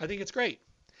 I think it's great.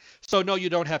 So no, you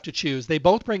don't have to choose. They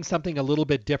both bring something a little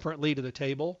bit differently to the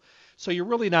table. So you're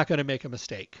really not going to make a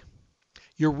mistake.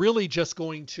 you're really just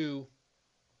going to,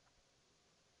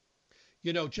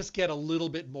 just get a little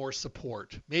bit more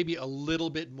support, maybe a little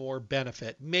bit more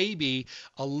benefit, maybe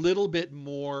a little bit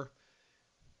more,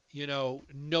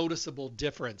 noticeable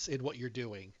difference in what you're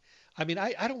doing. I mean,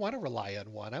 I don't want to rely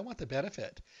on one. I want the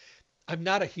benefit. I'm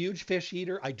not a huge fish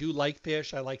eater. I do like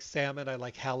fish. I like salmon. I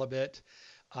like halibut.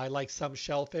 I like some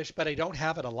shellfish, but I don't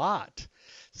have it a lot.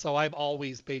 So I've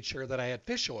always made sure that I had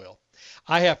fish oil.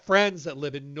 I have friends that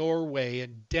live in Norway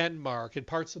and Denmark and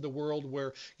parts of the world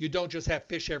where you don't just have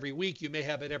fish every week. You may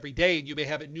have it every day and you may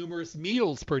have it numerous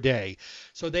meals per day.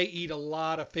 So they eat a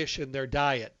lot of fish in their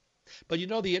diet. But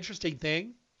the interesting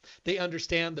thing? They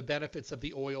understand the benefits of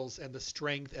the oils and the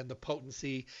strength and the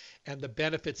potency and the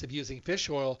benefits of using fish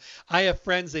oil. I have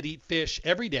friends that eat fish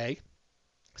every day,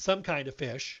 some kind of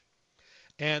fish,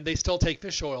 and they still take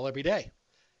fish oil every day.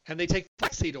 And they take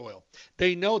flaxseed oil.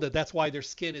 They know that that's why their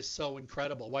skin is so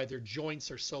incredible, why their joints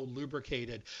are so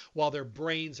lubricated, while their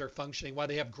brains are functioning, why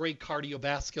they have great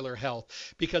cardiovascular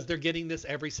health, because they're getting this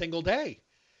every single day.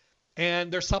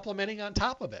 And they're supplementing on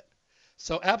top of it.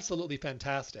 So absolutely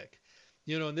fantastic.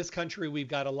 In this country, we've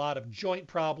got a lot of joint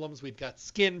problems. We've got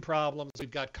skin problems.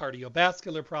 We've got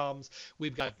cardiovascular problems.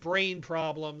 We've got brain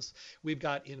problems. We've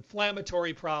got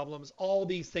inflammatory problems, all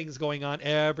these things going on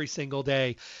every single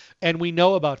day. And we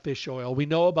know about fish oil. We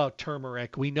know about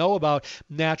turmeric. We know about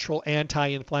natural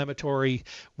anti-inflammatory.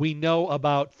 We know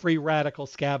about free radical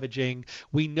scavenging.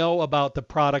 We know about the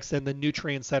products and the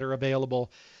nutrients that are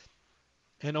available.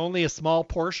 And only a small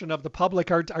portion of the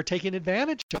public are taking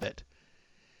advantage of it.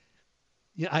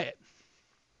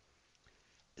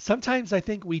 Sometimes I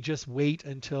think we just wait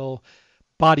until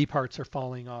body parts are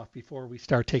falling off before we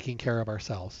start taking care of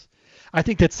ourselves. I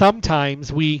think that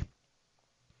sometimes I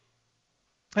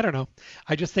don't know.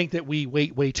 I just think that we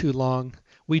wait way too long.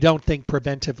 We don't think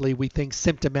preventively. We think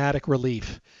symptomatic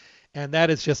relief. And that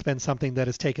has just been something that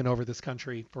has taken over this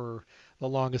country for the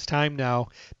longest time now.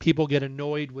 People get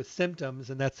annoyed with symptoms,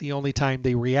 and that's the only time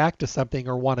they react to something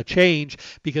or want to change,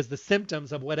 because the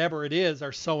symptoms of whatever it is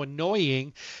are so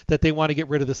annoying that they want to get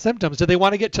rid of the symptoms. Do they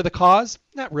want to get to the cause?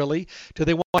 Not really. Do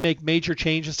they want to make major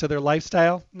changes to their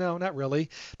lifestyle? No, not really.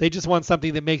 They just want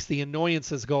something that makes the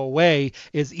annoyances go away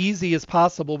as easy as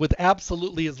possible with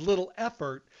absolutely as little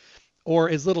effort or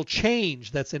as little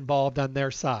change that's involved on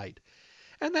their side.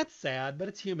 And that's sad, but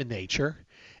it's human nature,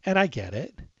 and I get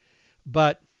it.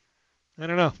 But I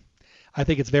don't know. I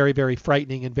think it's very, very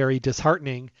frightening and very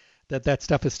disheartening that that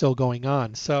stuff is still going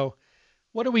on. So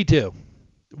what do?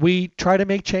 We try to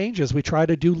make changes. We try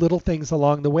to do little things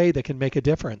along the way that can make a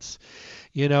difference.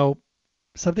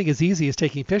 Something as easy as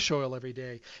taking fish oil every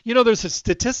day. There's a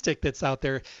statistic that's out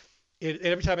there.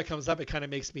 Every time it comes up, it kind of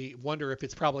makes me wonder if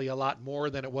it's probably a lot more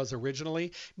than it was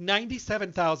originally.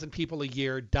 97,000 people a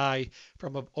year die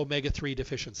from omega-3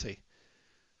 deficiency.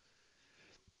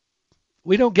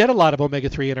 We don't get a lot of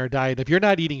omega-3 in our diet. If you're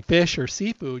not eating fish or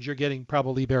seafood, you're getting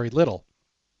probably very little,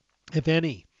 if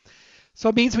any. So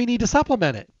it means we need to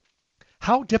supplement it.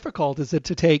 How difficult is it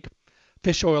to take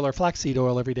fish oil or flaxseed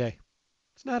oil every day?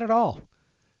 It's not at all.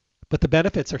 But the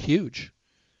benefits are huge,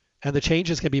 and the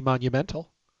changes can be monumental.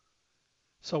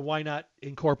 So why not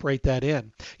incorporate that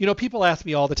in? People ask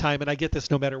me all the time, and I get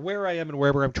this no matter where I am and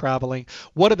wherever I'm traveling,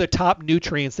 what are the top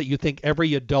nutrients that you think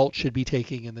every adult should be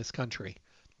taking in this country?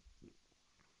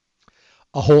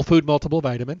 A whole food multiple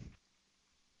vitamin,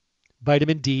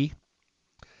 vitamin D.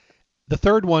 The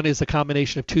third one is a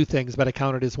combination of two things, but I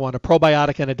count it as one, a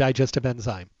probiotic and a digestive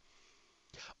enzyme.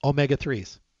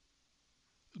 Omega-3s,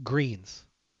 greens,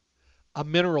 a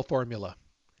mineral formula,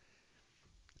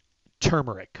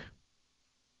 turmeric,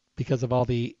 because of all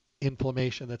the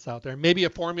inflammation that's out there. Maybe a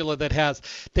formula that has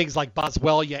things like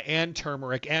boswellia and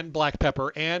turmeric and black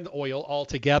pepper and oil all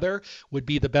together would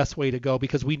be the best way to go,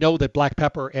 because we know that black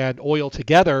pepper and oil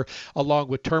together, along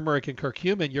with turmeric and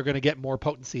curcumin, you're going to get more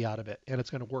potency out of it, and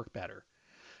it's going to work better.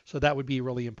 So that would be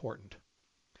really important.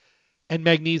 And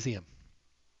magnesium.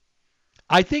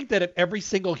 I think that if every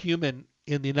single human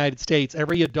in the United States,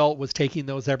 every adult was taking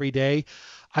those every day,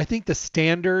 I think the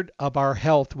standard of our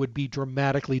health would be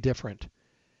dramatically different,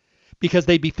 because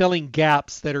they'd be filling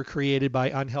gaps that are created by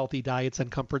unhealthy diets and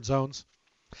comfort zones.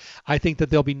 I think that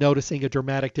they'll be noticing a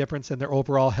dramatic difference in their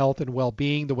overall health and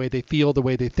well-being, the way they feel, the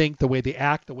way they think, the way they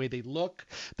act, the way they look,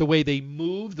 the way they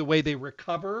move, the way they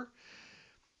recover,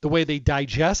 the way they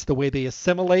digest, the way they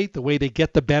assimilate, the way they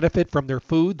get the benefit from their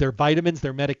food, their vitamins,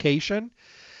 their medication.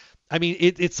 I mean,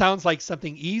 it sounds like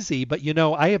something easy, but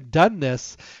I have done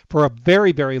this for a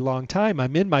very, very long time.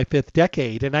 I'm in my 5th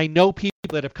decade, and I know people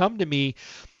that have come to me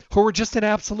who are just an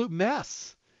absolute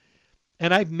mess.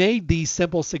 And I've made these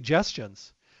simple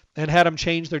suggestions. and had them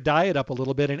change their diet up a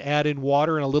little bit and add in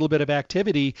water and a little bit of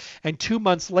activity. And 2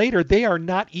 months later, they are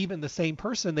not even the same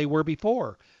person they were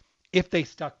before if they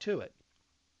stuck to it.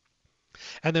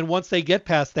 And then once they get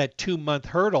past that 2 month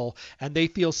hurdle and they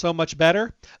feel so much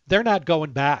better, they're not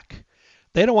going back.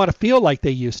 They don't want to feel like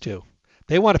they used to.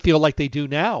 They want to feel like they do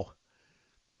now.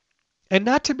 And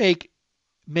not to make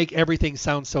everything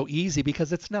sound so easy,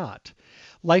 because it's not.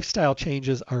 Lifestyle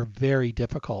changes are very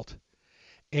difficult.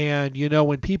 And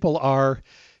when people are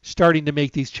starting to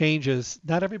make these changes,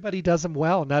 not everybody does them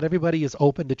well. Not everybody is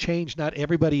open to change. Not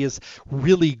everybody is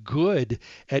really good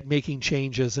at making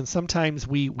changes. And sometimes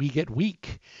we get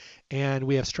weak and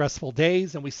we have stressful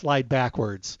days and we slide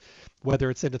backwards, whether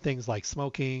it's into things like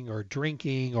smoking or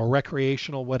drinking or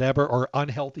recreational, whatever, or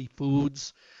unhealthy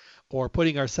foods, or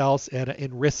putting ourselves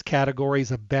in risk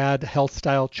categories of bad health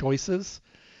style choices.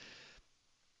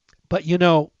 But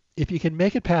if you can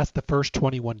make it past the first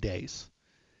 21 days,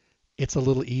 it's a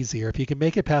little easier. If you can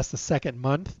make it past the second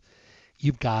month,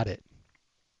 you've got it.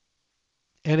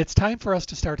 And it's time for us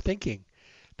to start thinking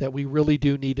that we really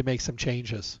do need to make some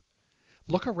changes.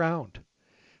 Look around.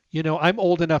 I'm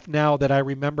old enough now that I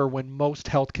remember when most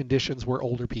health conditions were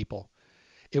older people.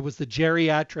 It was the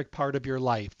geriatric part of your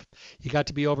life. You got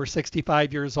to be over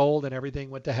 65 years old and everything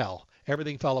went to hell.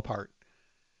 Everything fell apart.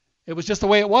 It was just the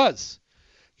way it was.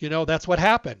 That's what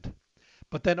happened.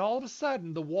 But then all of a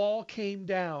sudden, the wall came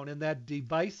down, and that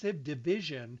divisive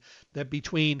division that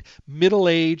between middle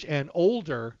age and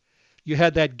older, you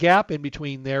had that gap in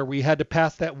between there where you had to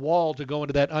pass that wall to go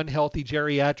into that unhealthy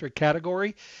geriatric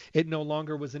category. It no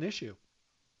longer was an issue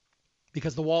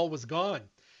because the wall was gone.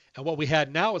 And what we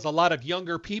had now is a lot of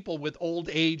younger people with old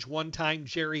age, one-time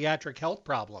geriatric health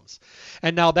problems.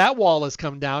 And now that wall has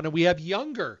come down, and we have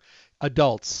younger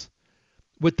adults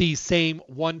with these same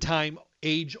one-time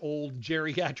age-old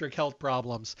geriatric health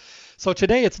problems. So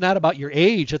today it's not about your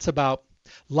age. It's about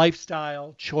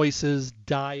lifestyle, choices,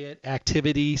 diet,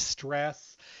 activity,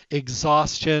 stress,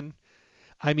 exhaustion.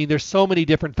 I mean, there's so many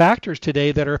different factors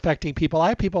today that are affecting people. I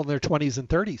have people in their 20s and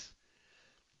 30s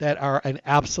that are an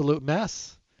absolute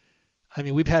mess. I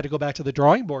mean, we've had to go back to the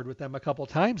drawing board with them a couple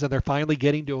times, and they're finally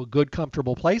getting to a good,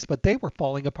 comfortable place, but they were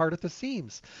falling apart at the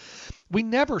seams. We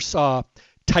never saw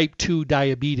type 2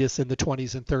 diabetes in the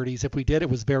 20s and 30s. If we did, it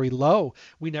was very low.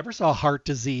 We never saw heart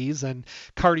disease and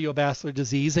cardiovascular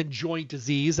disease and joint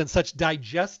disease and such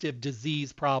digestive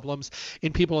disease problems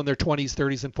in people in their 20s,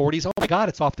 30s, and 40s. Oh my God,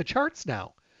 it's off the charts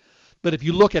now. But if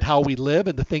you look at how we live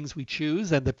and the things we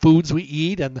choose and the foods we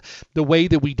eat and the way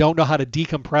that we don't know how to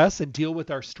decompress and deal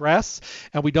with our stress,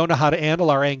 and we don't know how to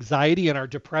handle our anxiety and our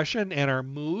depression and our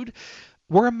mood,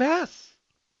 we're a mess.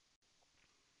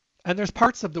 And there's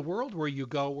parts of the world where you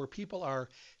go where people are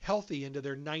healthy into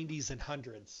their 90s and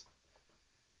hundreds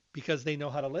because they know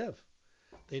how to live.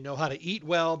 They know how to eat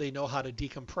well. They know how to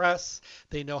decompress.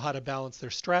 They know how to balance their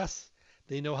stress.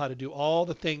 They know how to do all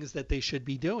the things that they should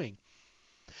be doing.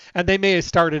 And they may have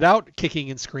started out kicking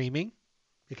and screaming,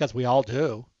 because we all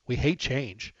do. We hate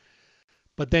change.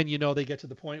 But then, they get to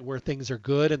the point where things are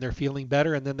good and they're feeling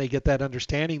better. And then they get that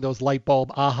understanding, those light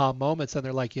bulb aha moments. And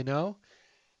they're like,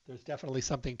 there's definitely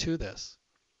something to this.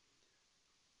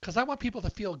 Because I want people to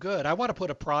feel good. I want to put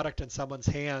a product in someone's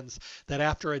hands that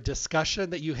after a discussion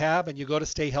that you have and you go to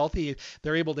stay healthy,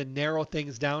 they're able to narrow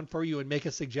things down for you and make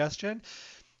a suggestion.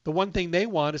 The one thing they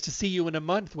want is to see you in a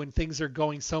month when things are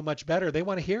going so much better. They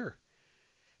want to hear.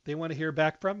 They want to hear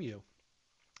back from you.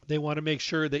 They want to make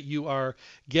sure that you are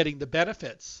getting the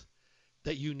benefits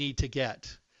that you need to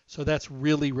get. So that's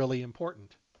really, really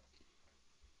important.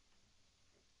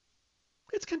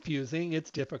 It's confusing. It's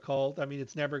difficult. I mean,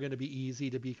 it's never going to be easy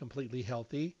to be completely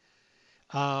healthy.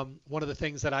 One of the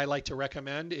things that I like to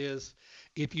recommend is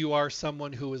if you are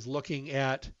someone who is looking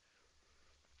at,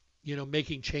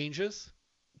 making changes,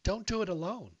 don't do it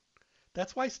alone.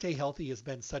 That's why Stay Healthy has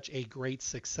been such a great,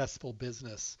 successful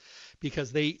business,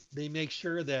 because they make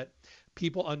sure that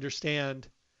people understand,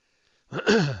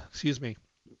 excuse me,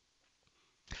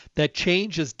 that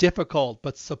change is difficult,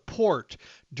 but support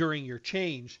during your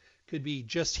change could be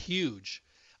just huge.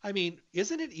 I mean,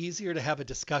 isn't it easier to have a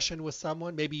discussion with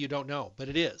someone? Maybe you don't know, but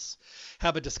it is.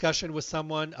 Have a discussion with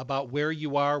someone about where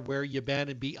you are, where you've been,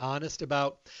 and be honest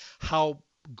about how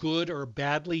good or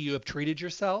badly you have treated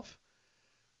yourself.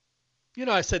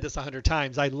 I've said this 100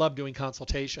 times. I love doing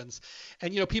consultations.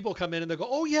 And, people come in and they'll go,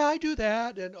 oh, yeah, I do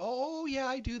that. And, oh, yeah,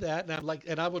 I do that. And I'm like,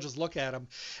 and I will just look at them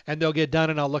and they'll get done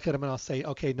and I'll look at them and I'll say,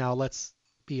 okay, now let's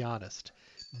be honest.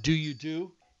 Do you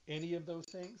do any of those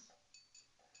things?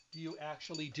 Do you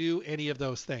actually do any of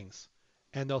those things?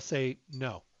 And they'll say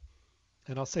no.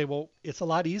 And I'll say, well, it's a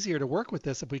lot easier to work with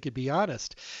this if we could be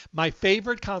honest. My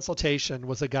favorite consultation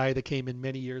was a guy that came in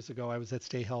many years ago. I was at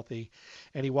Stay Healthy,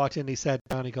 and he walked in and he sat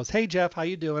down. He goes, "Hey, Jeff, how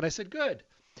you doing?" I said, "Good."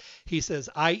 He says,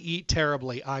 "I eat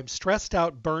terribly. I'm stressed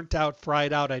out, burnt out,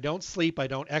 fried out. I don't sleep. I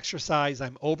don't exercise.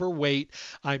 I'm overweight.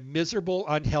 I'm miserable,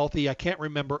 unhealthy. I can't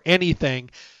remember anything."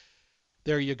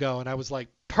 There you go. And I was like,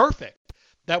 perfect.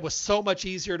 That was so much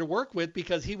easier to work with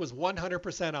because he was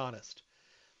 100% honest.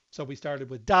 So we started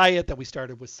with diet, then we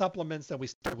started with supplements, then we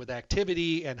started with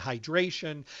activity and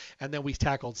hydration, and then we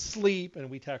tackled sleep and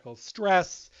we tackled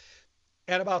stress.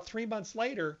 And about 3 months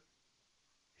later,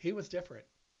 he was different.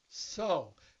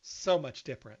 So much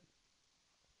different.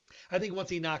 I think once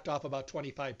he knocked off about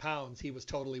 25 pounds, he was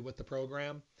totally with the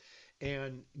program.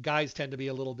 And guys tend to be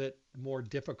a little bit more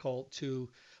difficult to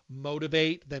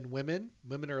motivate than women.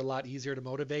 Women are a lot easier to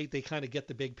motivate. They kind of get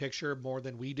the big picture more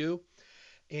than we do.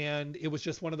 And it was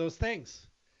just one of those things,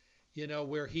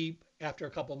 where he, after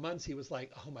a couple months, he was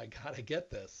like, "Oh my God, I get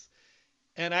this."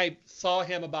 And I saw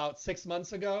him about 6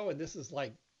 months ago, and this is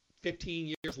like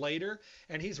 15 years later,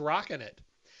 and he's rocking it.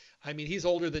 I mean, he's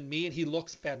older than me, and he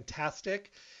looks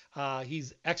fantastic.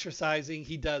 He's exercising.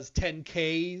 He does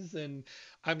 10Ks, and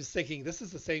I'm just thinking, this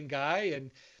is the same guy. And,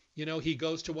 he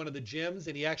goes to one of the gyms,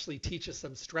 and he actually teaches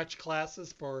some stretch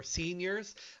classes for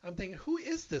seniors. I'm thinking, who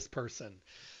is this person?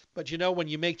 But when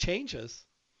you make changes,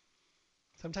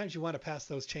 sometimes you want to pass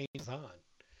those changes on.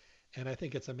 And I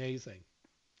think it's amazing.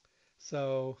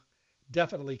 So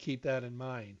definitely keep that in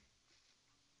mind.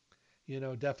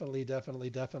 Definitely.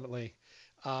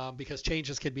 Because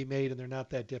changes can be made and they're not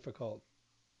that difficult.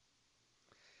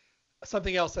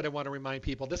 Something else that I want to remind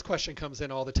people, this question comes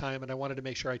in all the time and I wanted to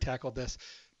make sure I tackled this.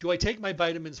 Do I take my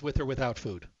vitamins with or without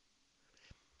food?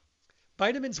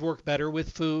 Vitamins work better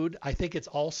with food. I think it's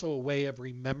also a way of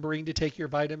remembering to take your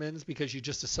vitamins because you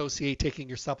just associate taking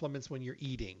your supplements when you're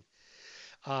eating.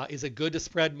 Is it good to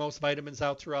spread most vitamins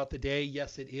out throughout the day?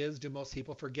 Yes, it is. Do most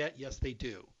people forget? Yes, they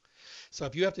do. So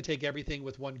if you have to take everything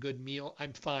with one good meal,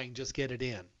 I'm fine. Just get it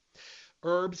in.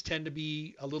 Herbs tend to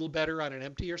be a little better on an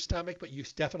emptier stomach, but you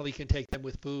definitely can take them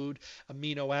with food.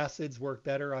 Amino acids work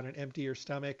better on an emptier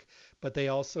stomach, but they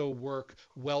also work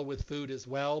well with food as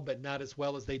well, but not as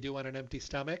well as they do on an empty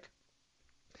stomach.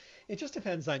 It just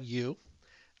depends on you.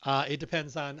 It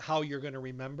depends on how you're going to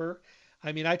remember.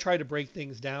 I mean, I try to break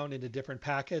things down into different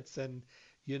packets and,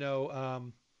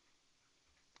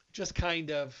 just kind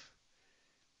of,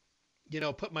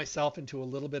 put myself into a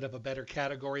little bit of a better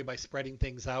category by spreading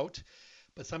things out.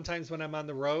 But sometimes when I'm on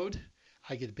the road,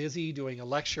 I get busy doing a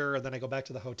lecture, and then I go back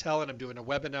to the hotel and I'm doing a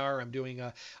webinar, I'm doing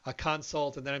a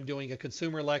consult, and then I'm doing a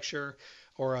consumer lecture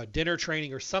or a dinner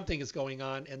training or something is going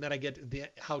on. And then I get to the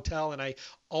hotel and I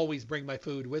always bring my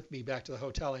food with me back to the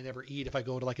hotel. I never eat if I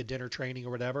go to like a dinner training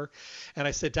or whatever. And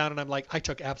I sit down and I'm like, I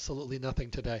took absolutely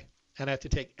nothing today. And I have to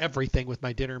take everything with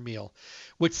my dinner meal,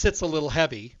 which sits a little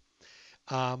heavy.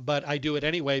 But I do it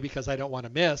anyway because I don't want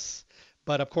to miss.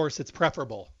 But of course, it's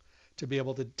preferable to be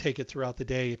able to take it throughout the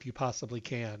day if you possibly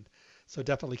can. So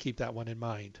definitely keep that one in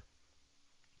mind.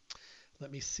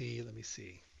 Let me see.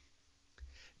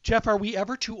 Jeff, are we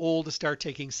ever too old to start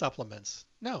taking supplements?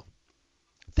 No.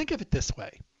 Think of it this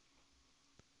way.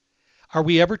 Are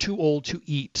we ever too old to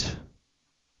eat?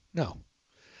 No.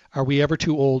 Are we ever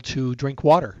too old to drink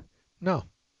water? No.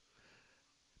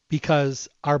 Because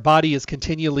our body is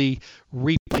continually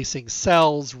replacing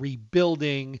cells,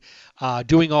 rebuilding,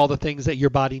 doing all the things that your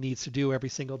body needs to do every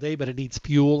single day, but it needs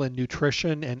fuel and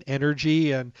nutrition and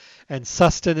energy and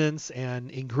sustenance and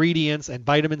ingredients and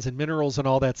vitamins and minerals and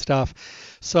all that stuff.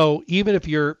 So even if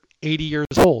you're 80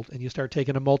 years old and you start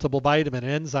taking a multiple vitamin, an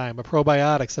enzyme, a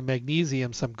probiotic, some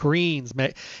magnesium, some greens,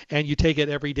 and you take it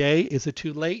every day, is it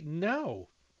too late? No.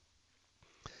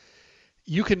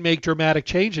 You can make dramatic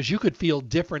changes. You could feel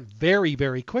different very,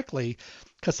 very quickly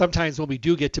because sometimes when we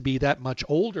do get to be that much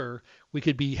older, we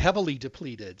could be heavily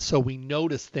depleted. So we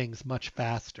notice things much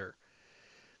faster.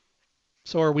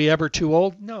 So are we ever too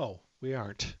old? No, we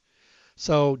aren't.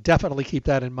 So definitely keep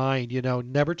that in mind.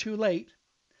 Never too late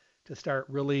to start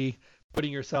really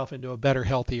putting yourself into a better,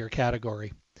 healthier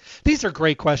category. These are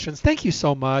great questions. Thank you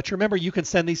so much. Remember, you can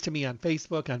send these to me on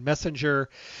Facebook, on Messenger.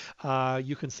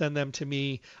 You can send them to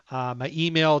me, my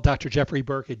email,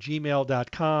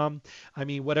 drjeffreyburke@gmail.com. I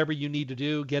mean, whatever you need to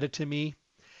do, get it to me.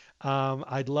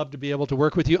 I'd love to be able to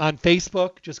work with you. On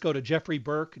Facebook, just go to Jeffrey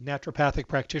Burke, Naturopathic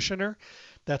Practitioner.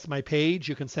 That's my page.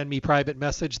 You can send me private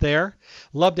message there.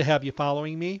 Love to have you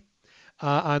following me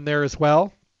on there as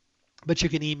well. But you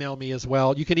can email me as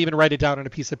well. You can even write it down on a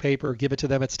piece of paper, give it to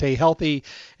them at Stay Healthy,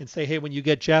 and say, hey, when you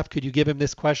get Jeff, could you give him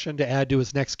this question to add to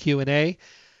his next Q and A?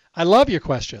 I love your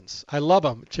questions. I love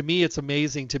them. To me, it's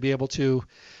amazing to be able to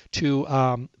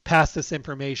pass this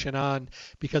information on,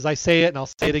 because I say it and I'll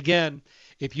say it again.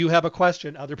 If you have a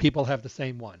question, other people have the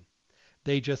same one.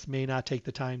 They just may not take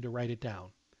the time to write it down.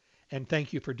 And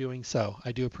thank you for doing so.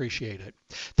 I do appreciate it.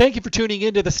 Thank you for tuning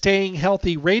into the Staying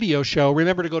Healthy radio show.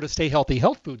 Remember to go to Stay Healthy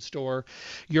Health Food Store,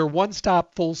 your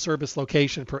one-stop full-service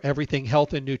location for everything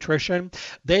health and nutrition.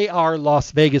 They are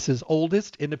Las Vegas's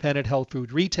oldest independent health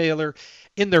food retailer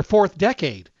in their 4th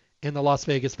decade in the Las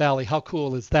Vegas Valley. How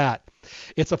cool is that?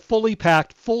 It's a fully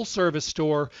packed, full-service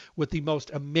store with the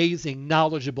most amazing,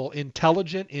 knowledgeable,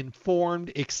 intelligent,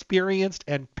 informed, experienced,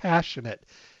 and passionate,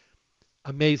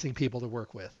 amazing people to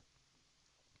work with.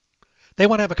 They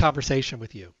want to have a conversation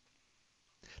with you.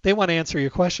 They want to answer your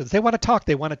questions. They want to talk.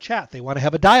 They want to chat. They want to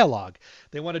have a dialogue.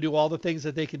 They want to do all the things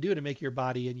that they can do to make your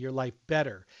body and your life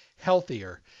better,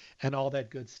 healthier, and all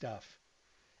that good stuff.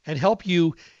 And help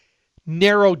you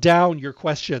narrow down your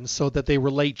questions so that they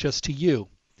relate just to you.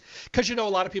 Because, a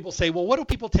lot of people say, well, what do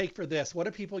people take for this? What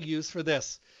do people use for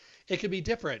this? It could be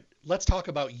different. Let's talk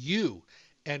about you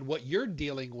and what you're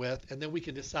dealing with, and then we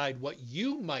can decide what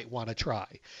you might want to try,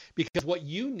 because what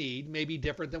you need may be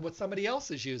different than what somebody else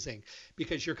is using,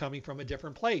 because you're coming from a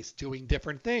different place, doing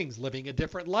different things, living a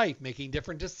different life, making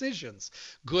different decisions,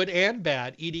 good and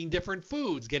bad, eating different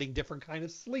foods, getting different kind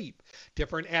of sleep,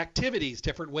 different activities,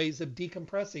 different ways of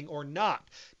decompressing or not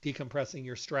decompressing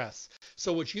your stress.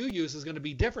 So what you use is going to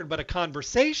be different, but a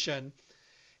conversation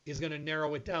is going to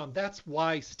narrow it down. That's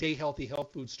why Stay Healthy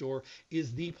Health Food Store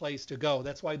is the place to go.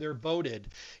 That's why they're voted,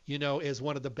 as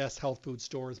one of the best health food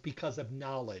stores, because of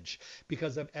knowledge,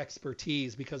 because of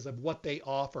expertise, because of what they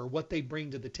offer, what they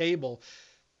bring to the table,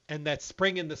 and that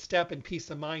spring in the step and peace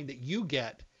of mind that you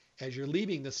get as you're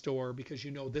leaving the store, because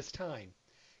this time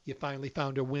you finally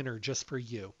found a winner just for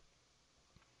you.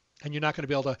 And you're not going to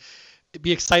be able to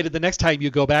be excited the next time you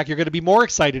go back. You're going to be more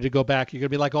excited to go back. You're going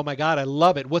to be like, oh my God, I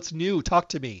love it. What's new? Talk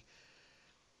to me.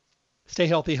 Stay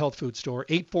Healthy Health Food Store,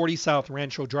 840 South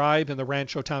Rancho Drive in the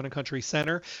Rancho Town and Country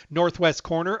Center, northwest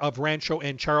corner of Rancho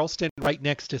and Charleston, right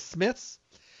next to Smith's.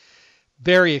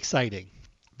 Very exciting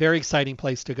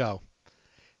place to go,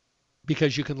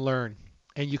 because you can learn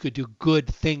and you could do good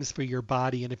things for your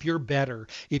body. And if you're better,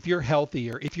 if you're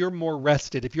healthier, if you're more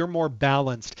rested, if you're more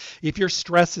balanced, if your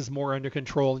stress is more under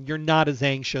control and you're not as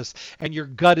anxious, and your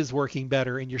gut is working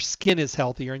better, and your skin is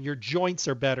healthier, and your joints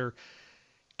are better,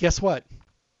 guess what?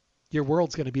 Your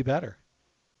world's going to be better.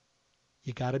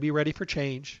 You got to be ready for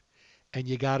change, and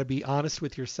you got to be honest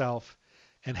with yourself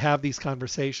and have these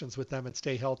conversations with them and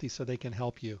stay healthy so they can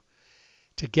help you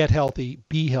to get healthy,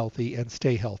 be healthy, and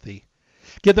stay healthy.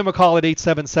 Give them a call at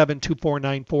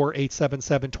 877-2494,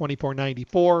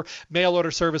 877-2494. Mail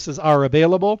order services are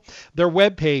available. Their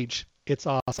webpage, it's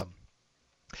awesome.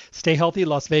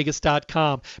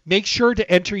 StayHealthyLasVegas.com. Make sure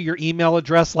to enter your email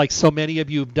address like so many of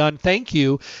you have done. Thank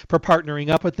you for partnering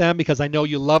up with them, because I know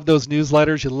you love those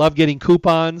newsletters. You love getting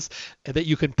coupons that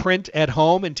you can print at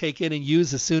home and take in and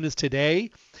use as soon as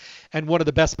today. And one of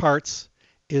the best parts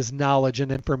is knowledge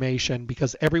and information,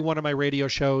 because every one of my radio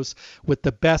shows with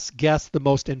the best guests, the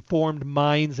most informed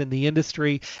minds in the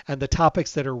industry, and the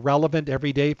topics that are relevant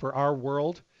every day for our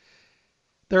world,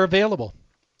 they're available.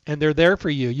 And they're there for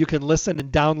you. You can listen and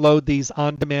download these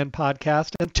on-demand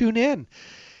podcasts and tune in.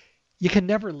 You can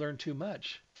never learn too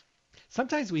much.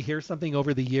 Sometimes we hear something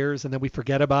over the years and then we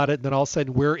forget about it, and then all of a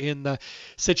sudden we're in the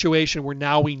situation where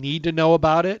now we need to know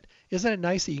about it. Isn't it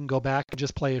nice that you can go back and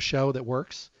just play a show that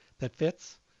works, that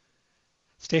fits?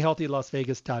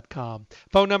 StayHealthyLasVegas.com.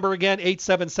 Phone number again,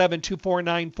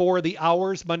 877-2494. The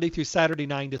hours, Monday through Saturday,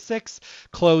 9 to 6.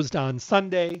 Closed on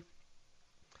Sunday.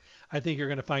 I think you're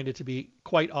going to find it to be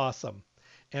quite awesome.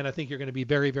 And I think you're going to be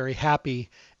very, very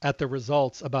happy at the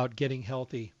results about getting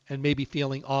healthy and maybe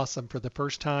feeling awesome for the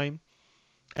first time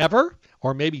ever,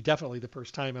 or maybe definitely the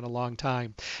first time in a long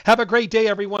time. Have a great day,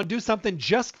 everyone. Do something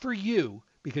just for you,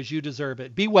 because you deserve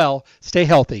it. Be well, stay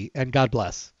healthy, and God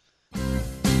bless.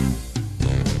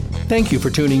 Thank you for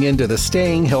tuning in to the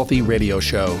Staying Healthy radio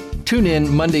show. Tune in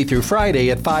Monday through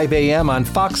Friday at 5 a.m. on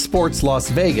Fox Sports Las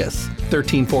Vegas,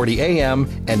 1340 a.m.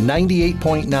 and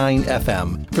 98.9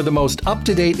 FM for the most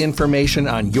up-to-date information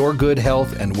on your good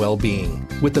health and well-being,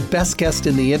 with the best guests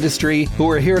in the industry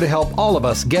who are here to help all of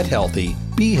us get healthy,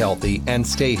 be healthy, and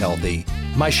stay healthy.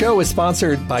 My show is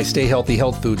sponsored by Stay Healthy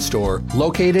Health Food Store,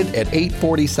 located at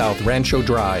 840 South Rancho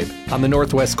Drive, on the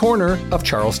northwest corner of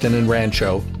Charleston and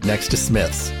Rancho, next to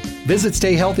Smith's. Visit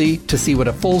Stay Healthy to see what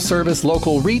a full-service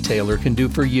local retailer can do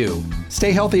for you.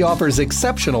 Stay Healthy offers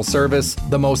exceptional service,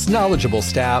 the most knowledgeable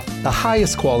staff, the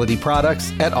highest quality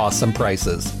products at awesome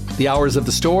prices. The hours of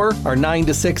the store are 9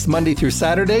 to 6 Monday through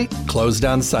Saturday, closed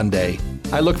on Sunday.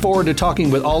 I look forward to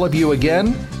talking with all of you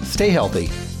again. Stay healthy.